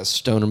Yeah. was like a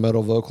stoner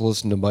metal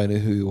vocalist, nobody knew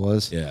who he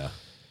was. Yeah.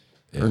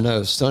 Or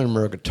no, stoner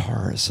metal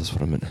guitarist. That's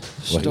what I meant.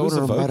 Well, he was the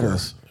Stoner metal.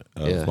 vocalist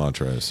of Yeah.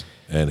 Montrose.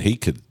 And he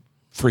could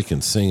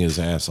freaking sing his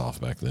ass off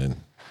back then.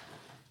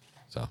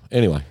 So,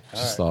 anyway,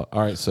 thought,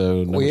 all right, so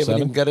number We haven't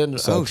 7. even got into.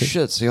 Side Oh 2.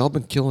 shit! So y'all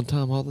been killing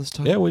time all this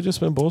time? Yeah, we just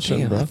been bullshitting,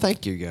 Damn, bro.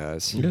 thank you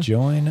guys.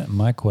 Join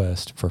my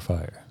quest for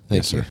fire.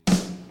 Thank you.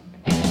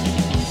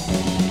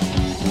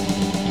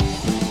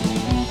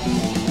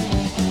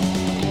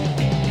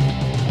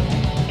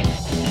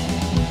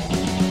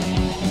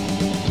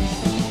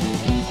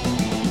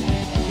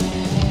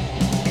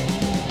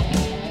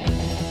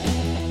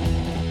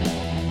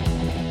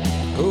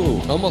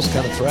 Ooh, almost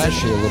kind of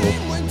trashy a little.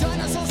 When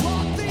dinosaurs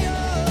walked the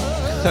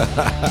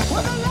earth,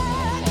 when the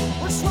land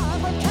was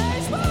swallowed by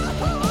cage ball.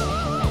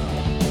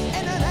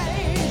 In an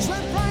age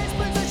when prize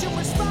position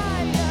was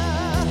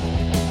fire,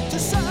 to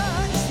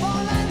search for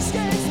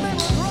landscapes made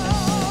with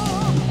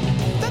wrong.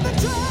 Then the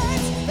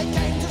dregs, they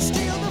came to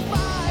steal the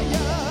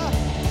fire,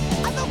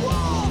 and the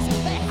wolves,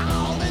 they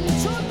howled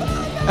into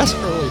fire. That's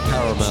early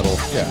power metal.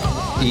 Yeah,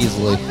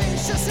 easily.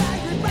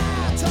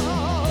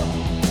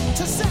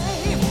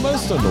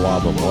 Most of the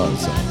album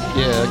was.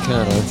 Yeah,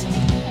 kind of.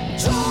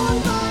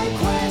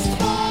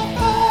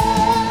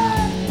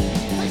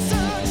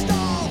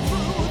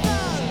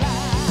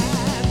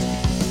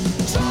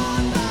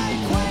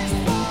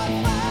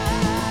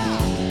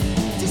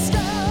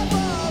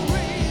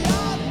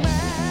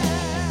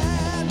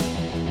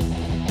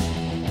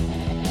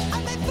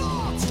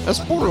 That's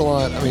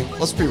borderline. I mean,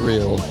 let's be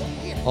real.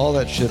 All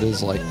that shit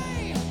is like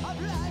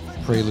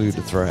prelude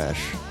to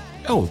thrash.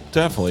 Oh,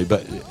 definitely.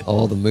 But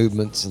All the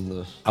movements and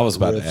the. I was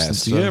about to riffs and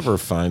ask, do you stuff. ever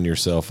find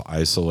yourself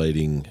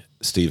isolating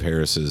Steve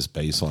Harris's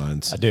bass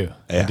lines? I do.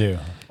 Yeah. I do.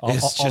 It's All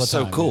just the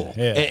so time, cool.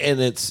 Yeah. And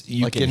it's,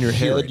 you Like can in your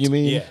hear head, it. you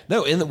mean? Yeah.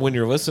 No, when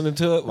you're listening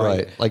to it,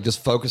 Right. Like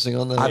just focusing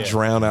on that. I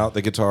drown out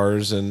the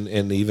guitars and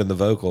even the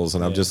vocals,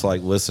 and I'm just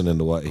like listening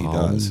to what he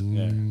does.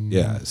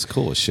 Yeah, it's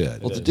cool as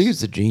shit. Well, the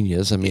dude's a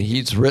genius. I mean,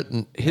 he's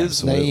written his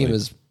Absolutely. name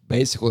is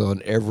basically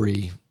on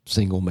every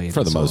single Maiden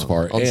For the most song,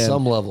 part. on And-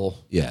 some level.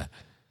 Yeah.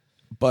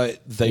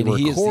 But they I mean,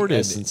 he is the recorded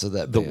essence of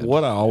that band.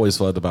 what I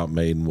always loved about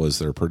Maiden was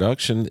their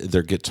production.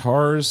 Their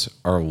guitars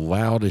are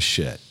loud as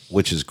shit,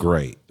 which is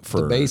great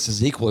for The bass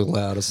is equally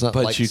loud. It's not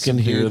but like you can some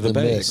hear dude the in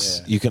bass.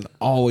 mix. You can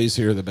always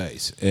hear the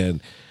bass,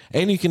 and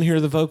you can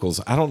hear the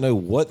vocals. I don't know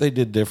what they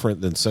did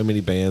different than so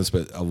many bands,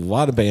 but a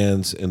lot of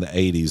bands in the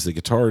 '80s, the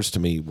guitars to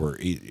me were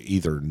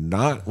either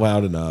not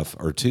loud enough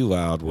or too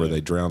loud, where they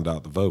drowned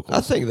out the vocals.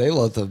 I think they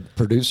let the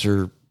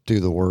producer do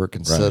the work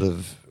instead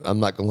of, I'm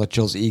not going to let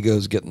y'all's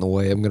egos get in the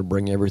way. I'm going to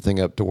bring everything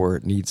up to where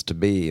it needs to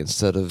be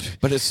instead of.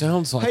 But it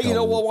sounds like Hey, you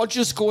know what? Why don't you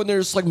just go in there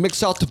and just like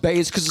mix out the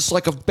bass because it's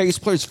like a bass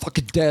player's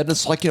fucking dead. And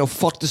it's like,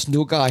 fuck this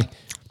new guy.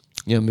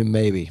 I mean,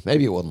 maybe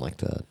it wasn't like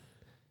that.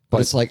 But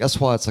it's like, that's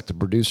why it's like the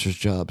producer's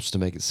job is to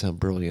make it sound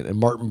brilliant. And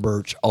Martin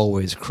Birch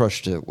always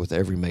crushed it with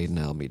every Maiden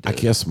album he did. I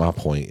guess my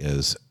point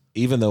is,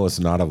 even though it's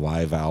not a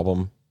live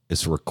album,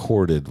 it's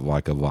recorded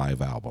like a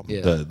live album.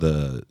 Yeah.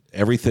 The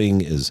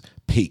everything is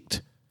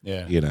peaked.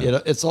 Yeah.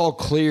 It's all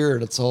clear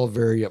and it's all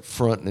very up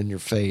front and in your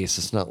face.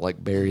 It's not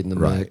like buried in the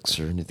mix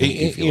or anything.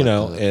 goofy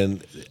like that.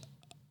 And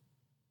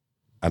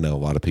I know a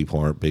lot of people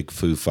aren't big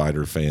Foo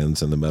Fighter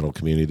fans in the metal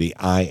community.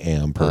 I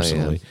am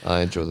personally. I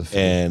enjoy the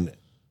film. And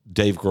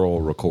Dave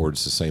Grohl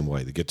records the same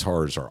way. The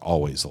guitars are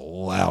always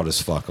loud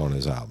as fuck on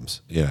his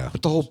albums. Yeah.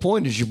 But the whole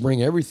point is you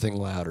bring everything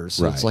louder,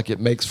 so it's Right. like it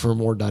makes for a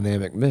more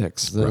dynamic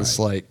mix. Then it's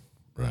Right. like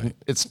Right.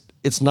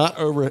 it's not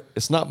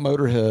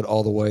Motorhead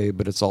all the way,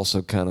 but it's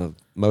also kind of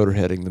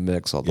Motorheading the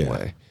mix all the Yeah.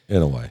 way.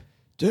 In a way.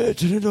 Turn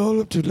it all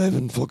up to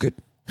 11, fuck it.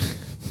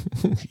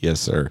 Yes,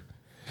 sir.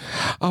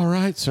 All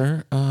right,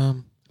 sir. I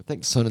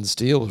think Sun and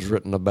Steel was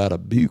written about a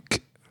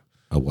buke.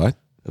 A what?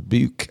 A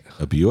buke.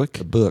 A Buick?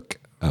 A book.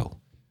 Oh.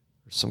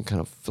 Some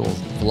kind of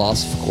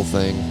philosophical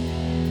thing.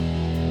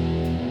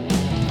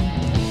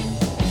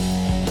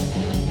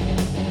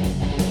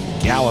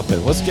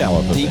 Galloping. What's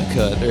galloping? Deep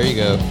cut. There you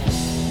go.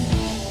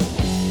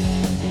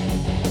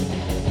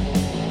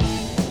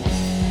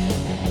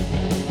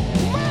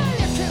 Well,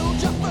 you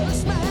killed your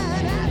first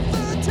man at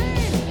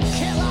 13.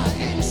 Killer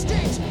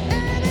instinct,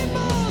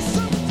 animal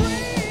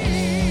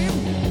supreme.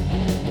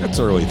 That's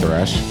early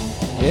thrash.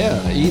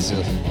 Yeah, easy.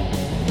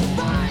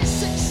 By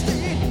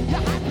 16, you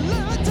had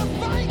learned to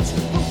fight.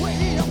 The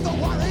way of the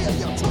warrior,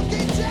 you took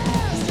it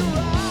as your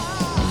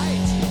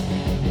right.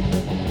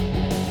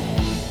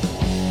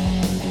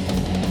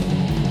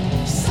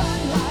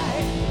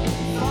 Sunlight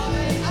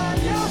falling on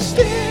your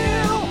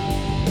steel.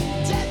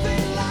 Death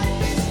in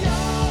life is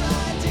your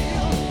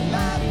ideal.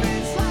 Life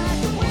is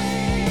like a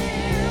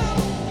wheel.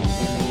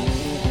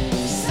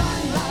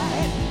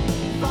 Sunlight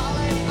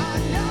falling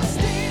on your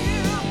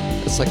steel.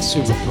 It's like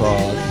super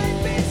prog.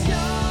 Life is your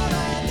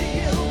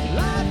ideal.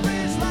 Life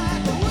is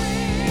like a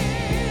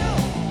wheel.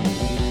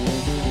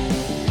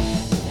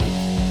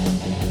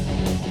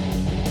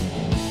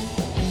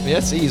 Yeah,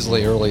 it's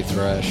easily early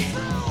thrash.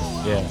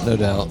 Yeah. No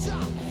doubt.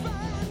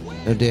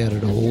 No doubt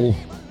at all.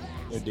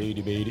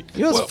 You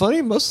know what's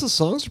funny? Most of the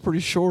songs are pretty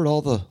short.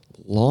 All the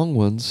long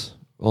ones.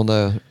 Well,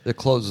 no, it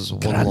closes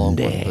with one long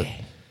one, but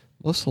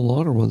most of the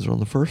longer ones are on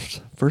the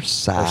first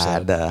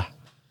side.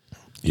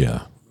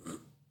 Yeah.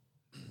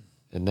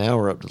 And now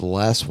we're up to the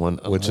last one,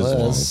 Which is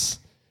long.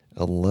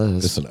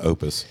 unless It's an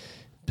opus.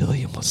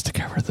 Billiam wants to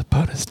cover the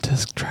bonus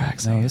disc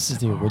tracks. No, this is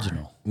the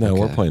original. No,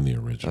 we're Okay. playing the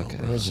original. Okay,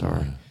 bro.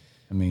 sorry.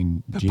 I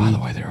mean, But by the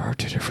way, there are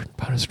two different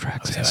bonus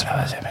tracks. Sorry,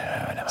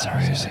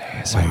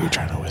 why are you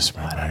trying to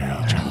whisper?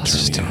 Let's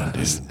just do it.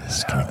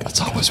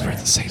 Let's all whisper at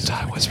the same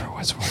time. Whisper.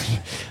 Let's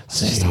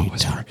just all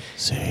whisper.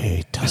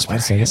 Whisper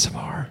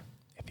ASMR.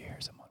 if you hear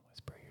someone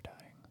whisper,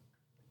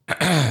 you're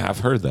dying. I've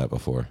heard that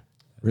before.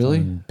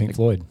 Really? Pink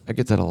Floyd. I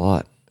get that a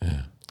lot.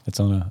 It's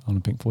on a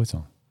Pink Floyd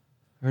song.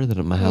 I heard that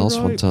at my house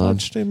one time.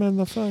 Punched him in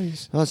the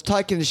face. I was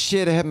taking a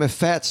shit. I had my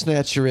fat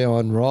snatcher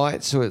on,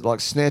 right? So it like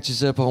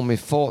snatches up all my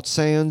fart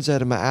sounds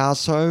out of my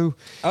asshole.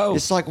 Oh.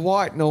 It's like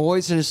white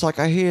noise, and it's like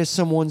I hear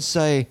someone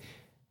say,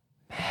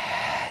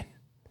 "Man,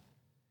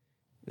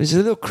 it's a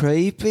little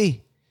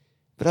creepy."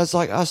 But I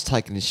was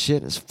taking a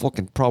shit. It's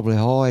fucking probably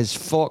high as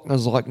fuck. And I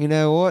was like, you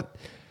know what?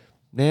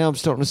 Now I'm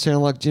starting to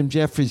sound like Jim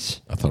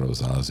Jeffries. I thought it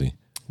was Ozzy.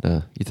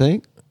 No, you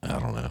think? I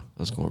don't know. I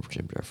was going for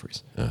Jim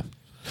Jeffries. Yeah.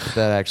 But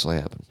that actually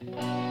happened.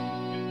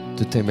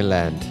 To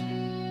Timberland.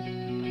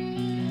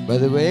 By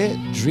the way,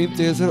 Dream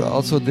Theater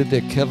also did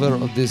a cover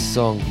of this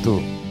song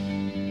too.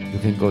 You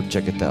can go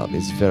check it out.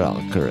 It's very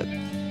accurate.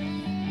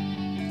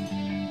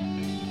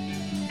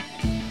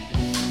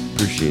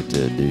 Appreciate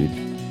that, dude.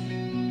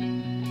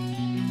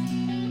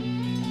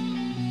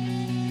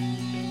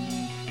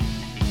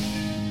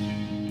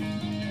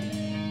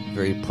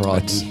 Very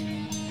proggy.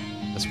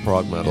 That's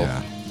prog metal.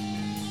 Yeah.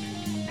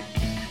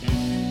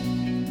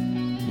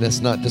 And that's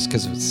not just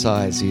because of its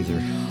size either.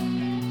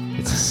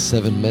 It's a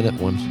 7-minute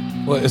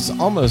one. Well, it's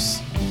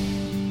almost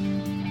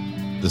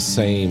the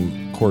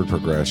same chord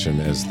progression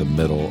as the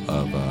middle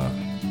of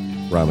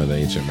Rhyme of the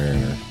Ancient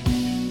Mariner.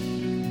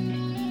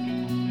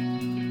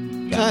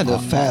 Kind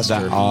of faster.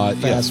 That odd,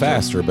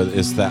 faster, but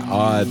it's that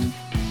odd.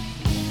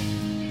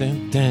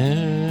 Dun,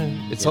 dun.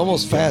 It's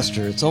almost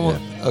faster. It's almost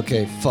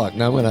okay. Fuck.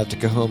 Now I'm gonna have to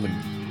go home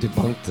and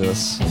debunk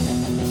this.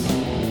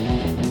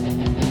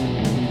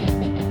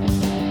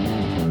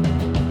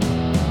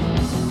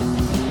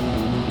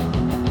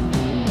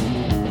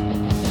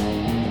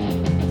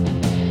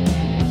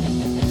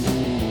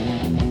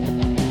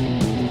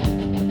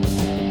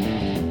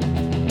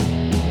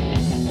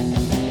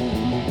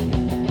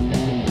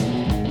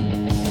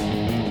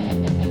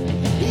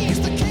 He's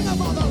the king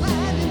of all the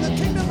land in the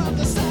kingdom of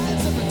the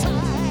sands of the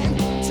time.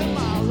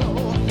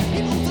 Tomorrow,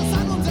 he moves the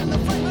silence and the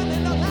framing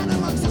in the land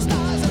amongst the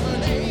stars of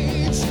an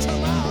age.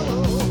 Tomorrow.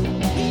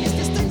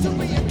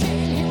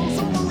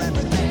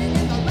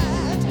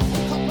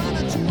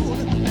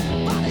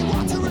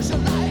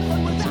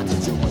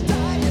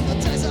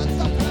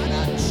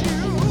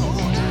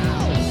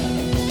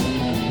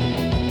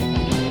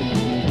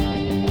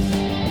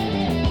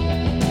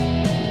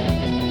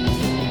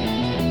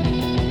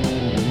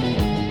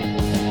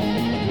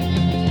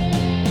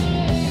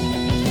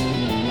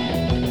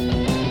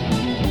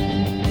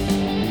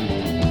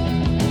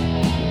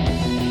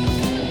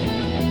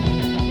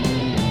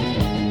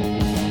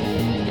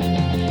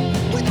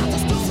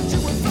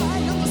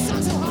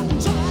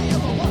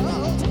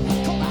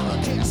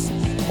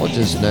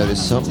 just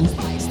noticed something.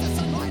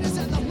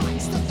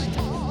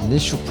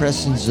 Initial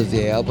pressings of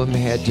the album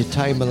had to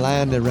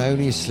Timeline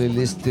erroneously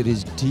listed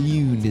as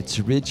Dune, its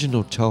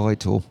original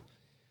title.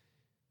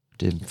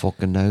 Didn't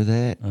fucking know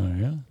that. Oh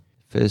yeah.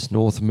 First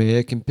North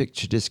American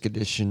picture disc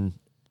edition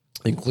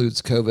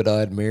includes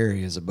COVID-Eyed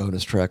Mary as a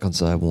bonus track on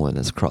side one.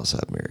 That's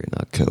Cross-Eyed Mary,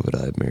 not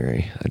COVID-Eyed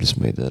Mary. I just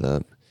made that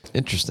up.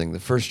 Interesting. The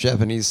first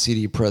Japanese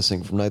CD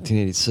pressing from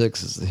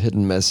 1986 is the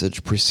hidden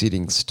message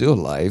preceding Still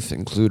Life,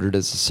 included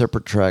as a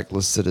separate track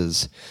listed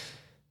as,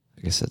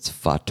 I guess that's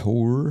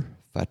Fatur,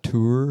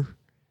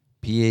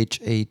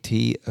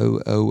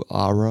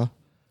 P-H-A-T-O-O-Ara.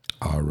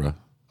 Ara.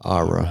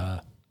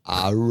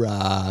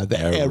 The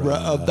era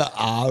of the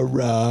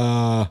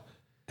Ara.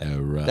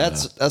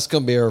 That's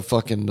gonna be our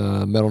fucking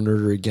metal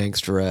nerdery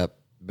gangster rap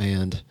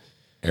band.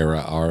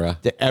 Ara.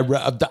 The era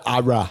of the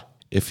Ara.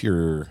 If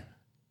you're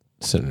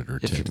Senator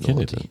If Ted you're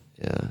Kennedy. militant,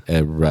 yeah.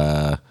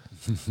 Era.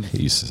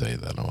 He used to say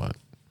that a lot.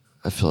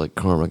 I feel like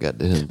karma got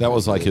to him. That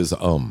was like his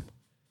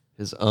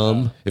His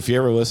If you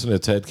ever listen to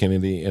Ted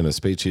Kennedy in a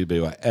speech, he'd be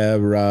like,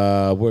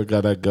 Era, we're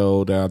gonna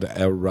go down to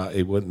Era.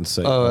 He wouldn't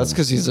say Oh, that's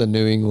because he's a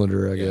New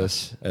Englander, I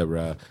guess.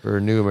 Era. Or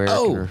a New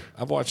Americaner.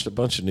 I've watched a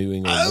bunch of New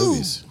England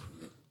movies.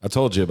 I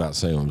told you about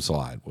Salem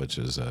Slide, which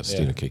is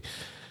Stephen King.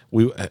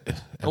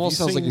 Almost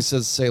sounds like he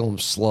says Salem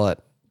slut,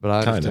 but I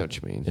understand what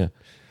you mean. Yeah.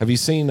 Have you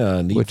seen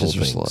Needful Witches or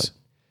Things? slut?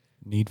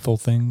 Needful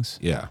Things.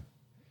 Yeah.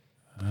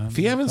 If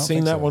you haven't don't seen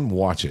think that so. one,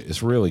 watch it.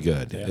 It's really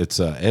good. It's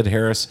Ed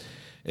Harris.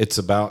 It's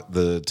about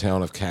the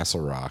town of Castle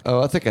Rock,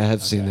 Oh, I think I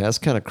have seen that. That's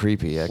kind of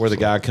creepy, actually. where the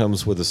guy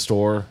comes with a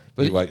store.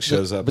 He like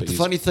shows up. But the he's-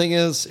 funny thing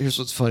is, here's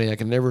what's funny. I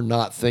can never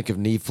not think of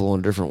Needful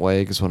in a different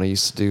way because when I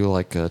used to do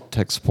like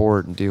tech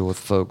support and deal with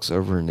folks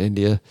over in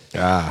India,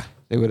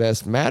 they would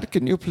ask, Matt,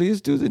 can you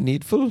please do the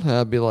Needful? And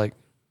I'd be like,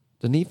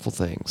 the Needful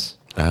Things.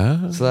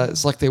 So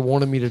it's like they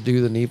wanted me to do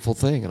the Needful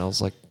thing. And I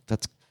was like,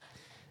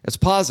 it's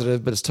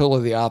positive, but it's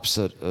totally the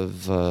opposite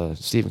of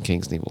Stephen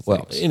King's Needful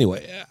Well, Things.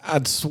 anyway,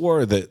 I'd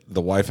swore that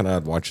the wife and I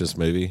had watched this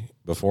movie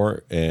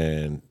before,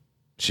 and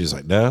she's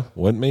like, "No,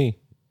 wasn't me."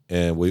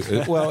 And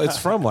it's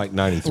from like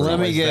 '93. Let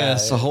me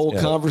guess. A whole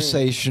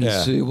conversation.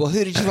 Yeah. To, well,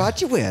 who did you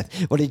watch it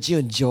with? Well, did you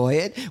enjoy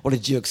it? Well,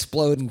 did you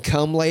explode and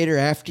come later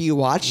after you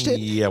watched it?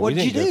 Yeah, what we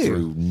did didn't you go do?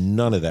 through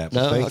none of that.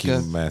 But No? thank you,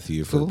 Okay.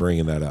 Matthew, for Cool.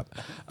 bringing that up.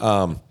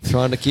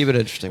 Trying to keep it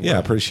interesting. Yeah, I bro.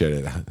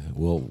 appreciate it.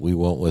 We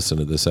won't listen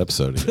to this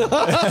episode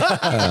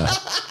again.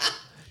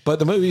 But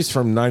the movie's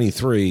from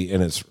 '93,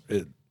 and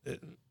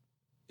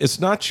it's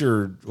not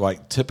your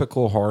like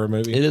typical horror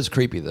movie. It is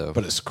creepy though.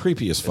 but it's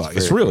creepy as fuck. very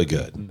It's really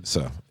good.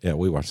 So yeah,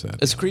 we watched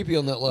that. it's creepy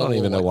on that level.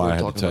 even know like why we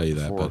I were had to talking tell you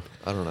about that, before.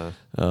 I don't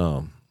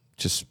know.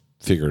 Just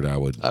figured I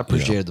would. I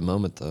appreciated the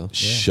moment though.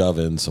 shove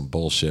in some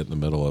bullshit in the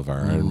middle of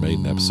our Iron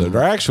Maiden episode,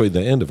 or actually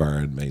the end of our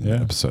Iron Maiden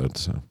episode.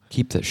 So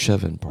Keep that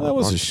shoving part. that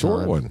was Mark a the short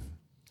time. one.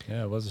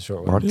 Yeah, it was a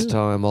short one. Mark the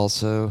time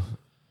also.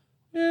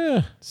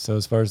 Yeah, So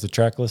as far as the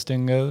track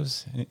listing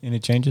goes, any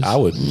changes? I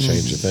wouldn't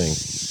change a thing.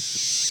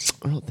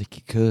 I don't think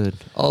you could.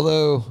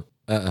 Although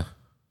I was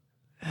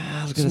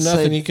going There's to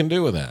nothing say, you can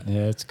do with that.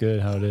 Yeah, it's good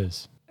how it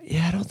is.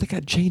 yeah, I don't think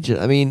I'd change it.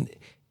 I mean,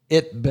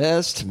 at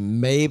best,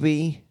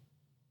 maybe.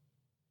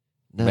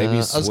 Nah, Maybe I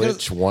was gonna-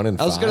 switch 1 and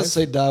 5. I was going to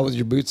say Die With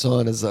Your Boots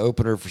On as the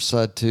opener for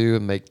side 2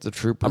 and make the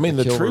Trooper. I mean,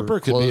 the killer Trooper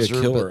could be a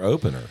closer, killer but-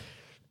 opener.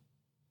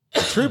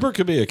 The Trooper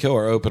could be a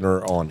killer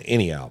opener on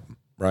any album,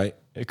 right?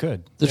 It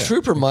could. The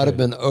Trooper might have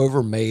been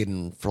over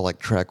Maiden for like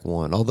track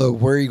 1, although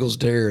Where Eagles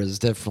Dare is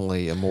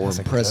definitely a more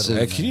impressive.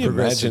 Hey, can you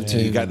progressive imagine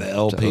you got the tune to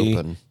LP,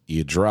 open.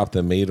 you drop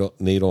the needle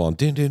on.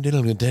 Well,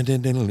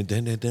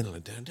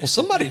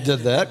 somebody did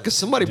that because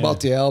somebody bought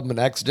the album and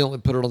accidentally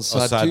put it on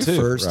side, side 2 two,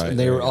 first, right, and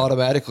they there were you go.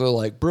 automatically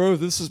like, "Bro,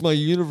 this is my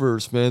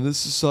universe, man.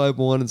 This is side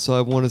 1 and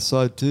side 1 and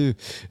side 2.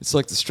 It's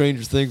like the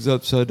Stranger Things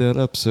upside down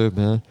episode,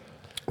 man."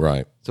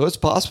 Right. So it's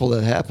possible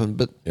that happened,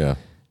 but Yeah.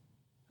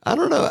 I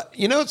don't know.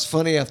 You know, it's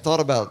funny. I thought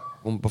about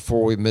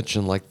before we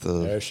mentioned like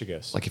There she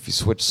goes. like if you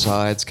switch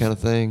sides kind of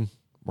thing.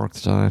 Mark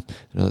the time.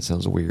 I know that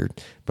sounds weird,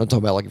 but I'm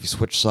talking about like if you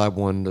switch side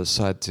 1 to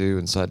side 2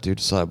 and side 2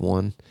 to side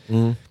one.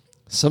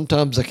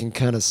 Sometimes I can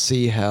kind of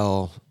see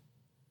how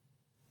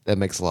that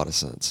makes a lot of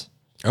sense.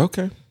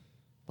 Okay.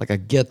 Like I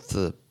get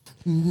the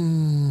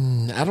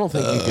I don't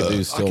think you could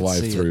do Still can Life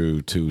see it.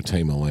 through to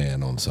Tame a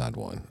Land on side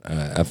 1.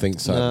 I think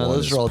side No, 1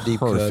 those is are all deep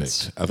perfect.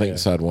 cuts. I think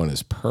side 1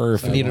 is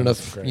perfect. you need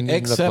enough. You need enough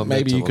Except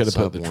maybe you momentum could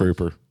have on put the side one.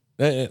 Trooper.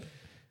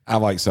 I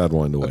like side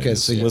 1 the way Okay, it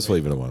is. so you- Let's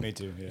leave it alone. Me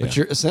too. Yeah. But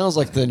it sounds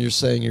like then you're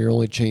saying your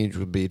only change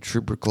would be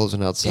Trooper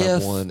closing out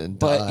side 1 and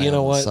but Die you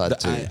know on what? side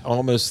 2. I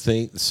almost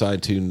think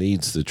side 2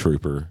 needs the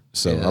Trooper,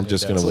 so Yeah, I'm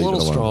just it going to does. leave it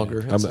It's a alone. little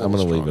stronger. I'm It's a going to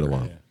little leave it stronger,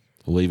 alone.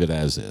 Leave it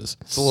as is.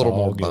 It's a little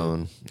all more good.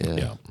 bone. Yeah.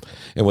 Yeah.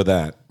 And with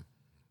that,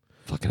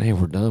 Fucking hey,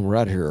 we're done. We're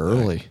out here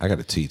early. I got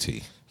a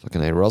TT.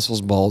 Fucking hey,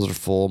 Russell's balls are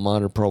full.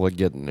 Mine are probably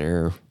getting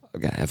there. I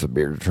got half a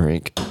beer to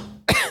drink.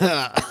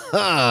 Got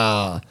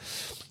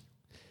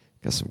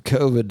some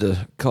COVID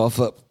to cough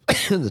up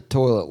in the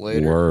toilet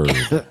later. Word.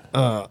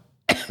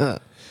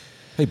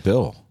 Hey,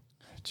 Bill,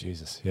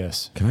 Jesus.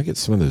 Yes. can I get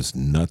some of those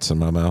nuts in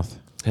my mouth?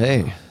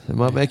 Hey, it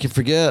might make you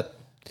forget.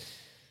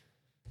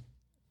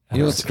 You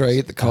know what's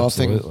great? The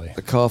coughing. Absolutely.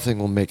 The coughing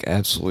will make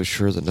absolutely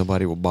sure that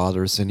nobody will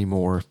bother us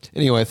anymore.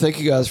 Anyway, thank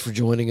you guys for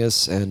joining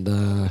us, and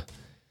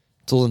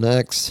till the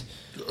next.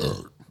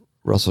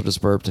 Russell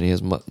just burped and he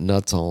has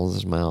nuts all in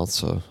his mouth,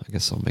 so I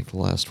guess I'll make the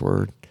last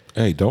word.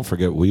 Hey, don't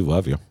forget we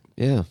love you.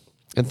 Yeah.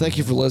 And thank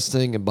you for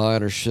listening and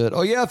buying our shit.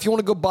 Oh, yeah, if you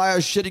want to go buy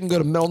our shit, you can go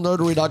to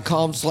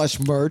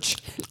metalnerdery.com/merch. I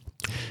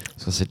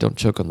was going to say, don't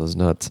choke on those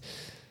nuts.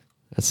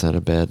 That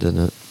sounded bad,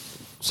 didn't it?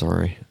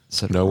 Sorry.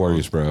 No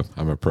worries, bro.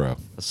 I'm a pro. I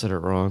said it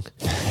wrong.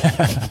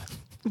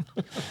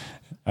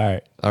 All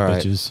right. All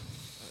right. Bitches.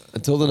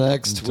 Until the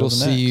next, Until we'll the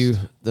see next. you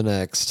the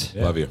next.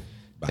 Love you.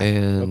 Bye.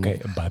 And Okay.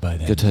 Bye-bye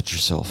then. go touch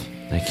yourself.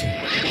 Thank you.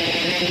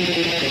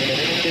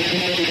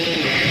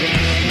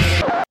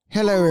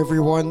 Hello,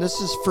 everyone.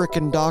 This is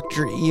frickin'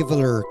 Dr.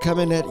 Eviler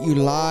coming at you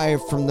live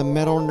from the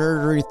Metal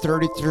Nerdery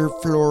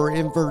 33rd floor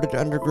inverted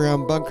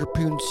underground Bunker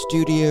Poon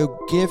Studio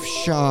gift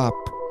shop.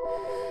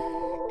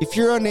 If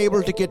you're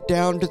unable to get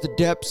down to the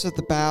depths of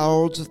the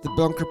bowels of the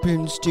Bunker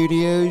Poon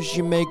Studios,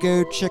 you may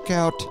go check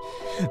out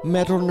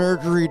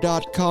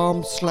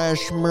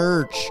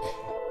metalnerdery.com/merch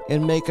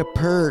and make a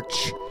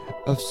perch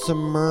of some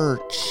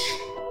merch.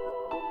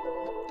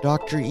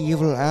 Dr.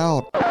 Evil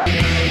out. The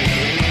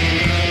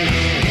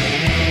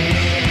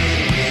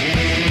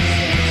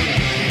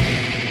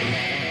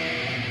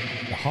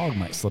hog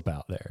might slip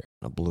out there.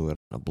 I blew it.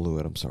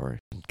 I'm sorry.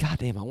 God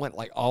damn, I went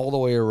like all the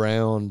way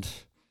around.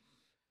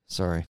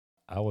 Sorry.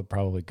 I would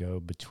probably go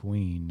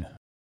between.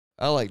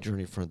 I like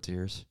Journey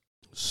Frontiers.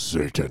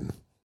 Satan.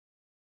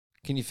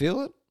 Can you feel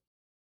it?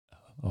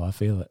 Oh, I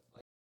feel it.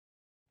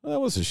 Well,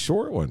 that was a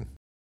short one.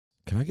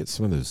 Can I get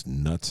some of those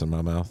nuts in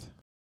my mouth?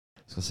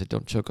 I was going to say,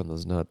 don't choke on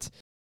those nuts.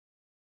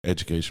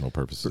 Educational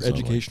purposes. For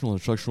educational and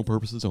instructional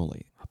purposes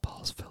only. My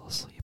balls fell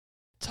asleep.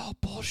 It's all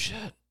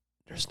bullshit.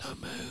 There's no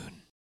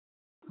moon.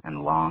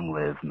 And long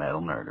live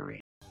Metal Nerdery.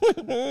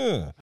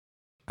 only.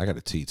 I got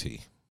a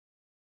TT.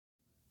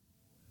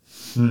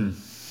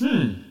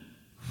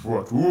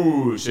 What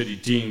said the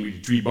thing with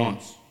the 3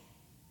 bones?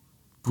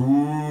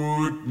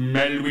 Good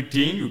metal with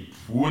thing you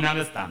won't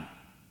understand.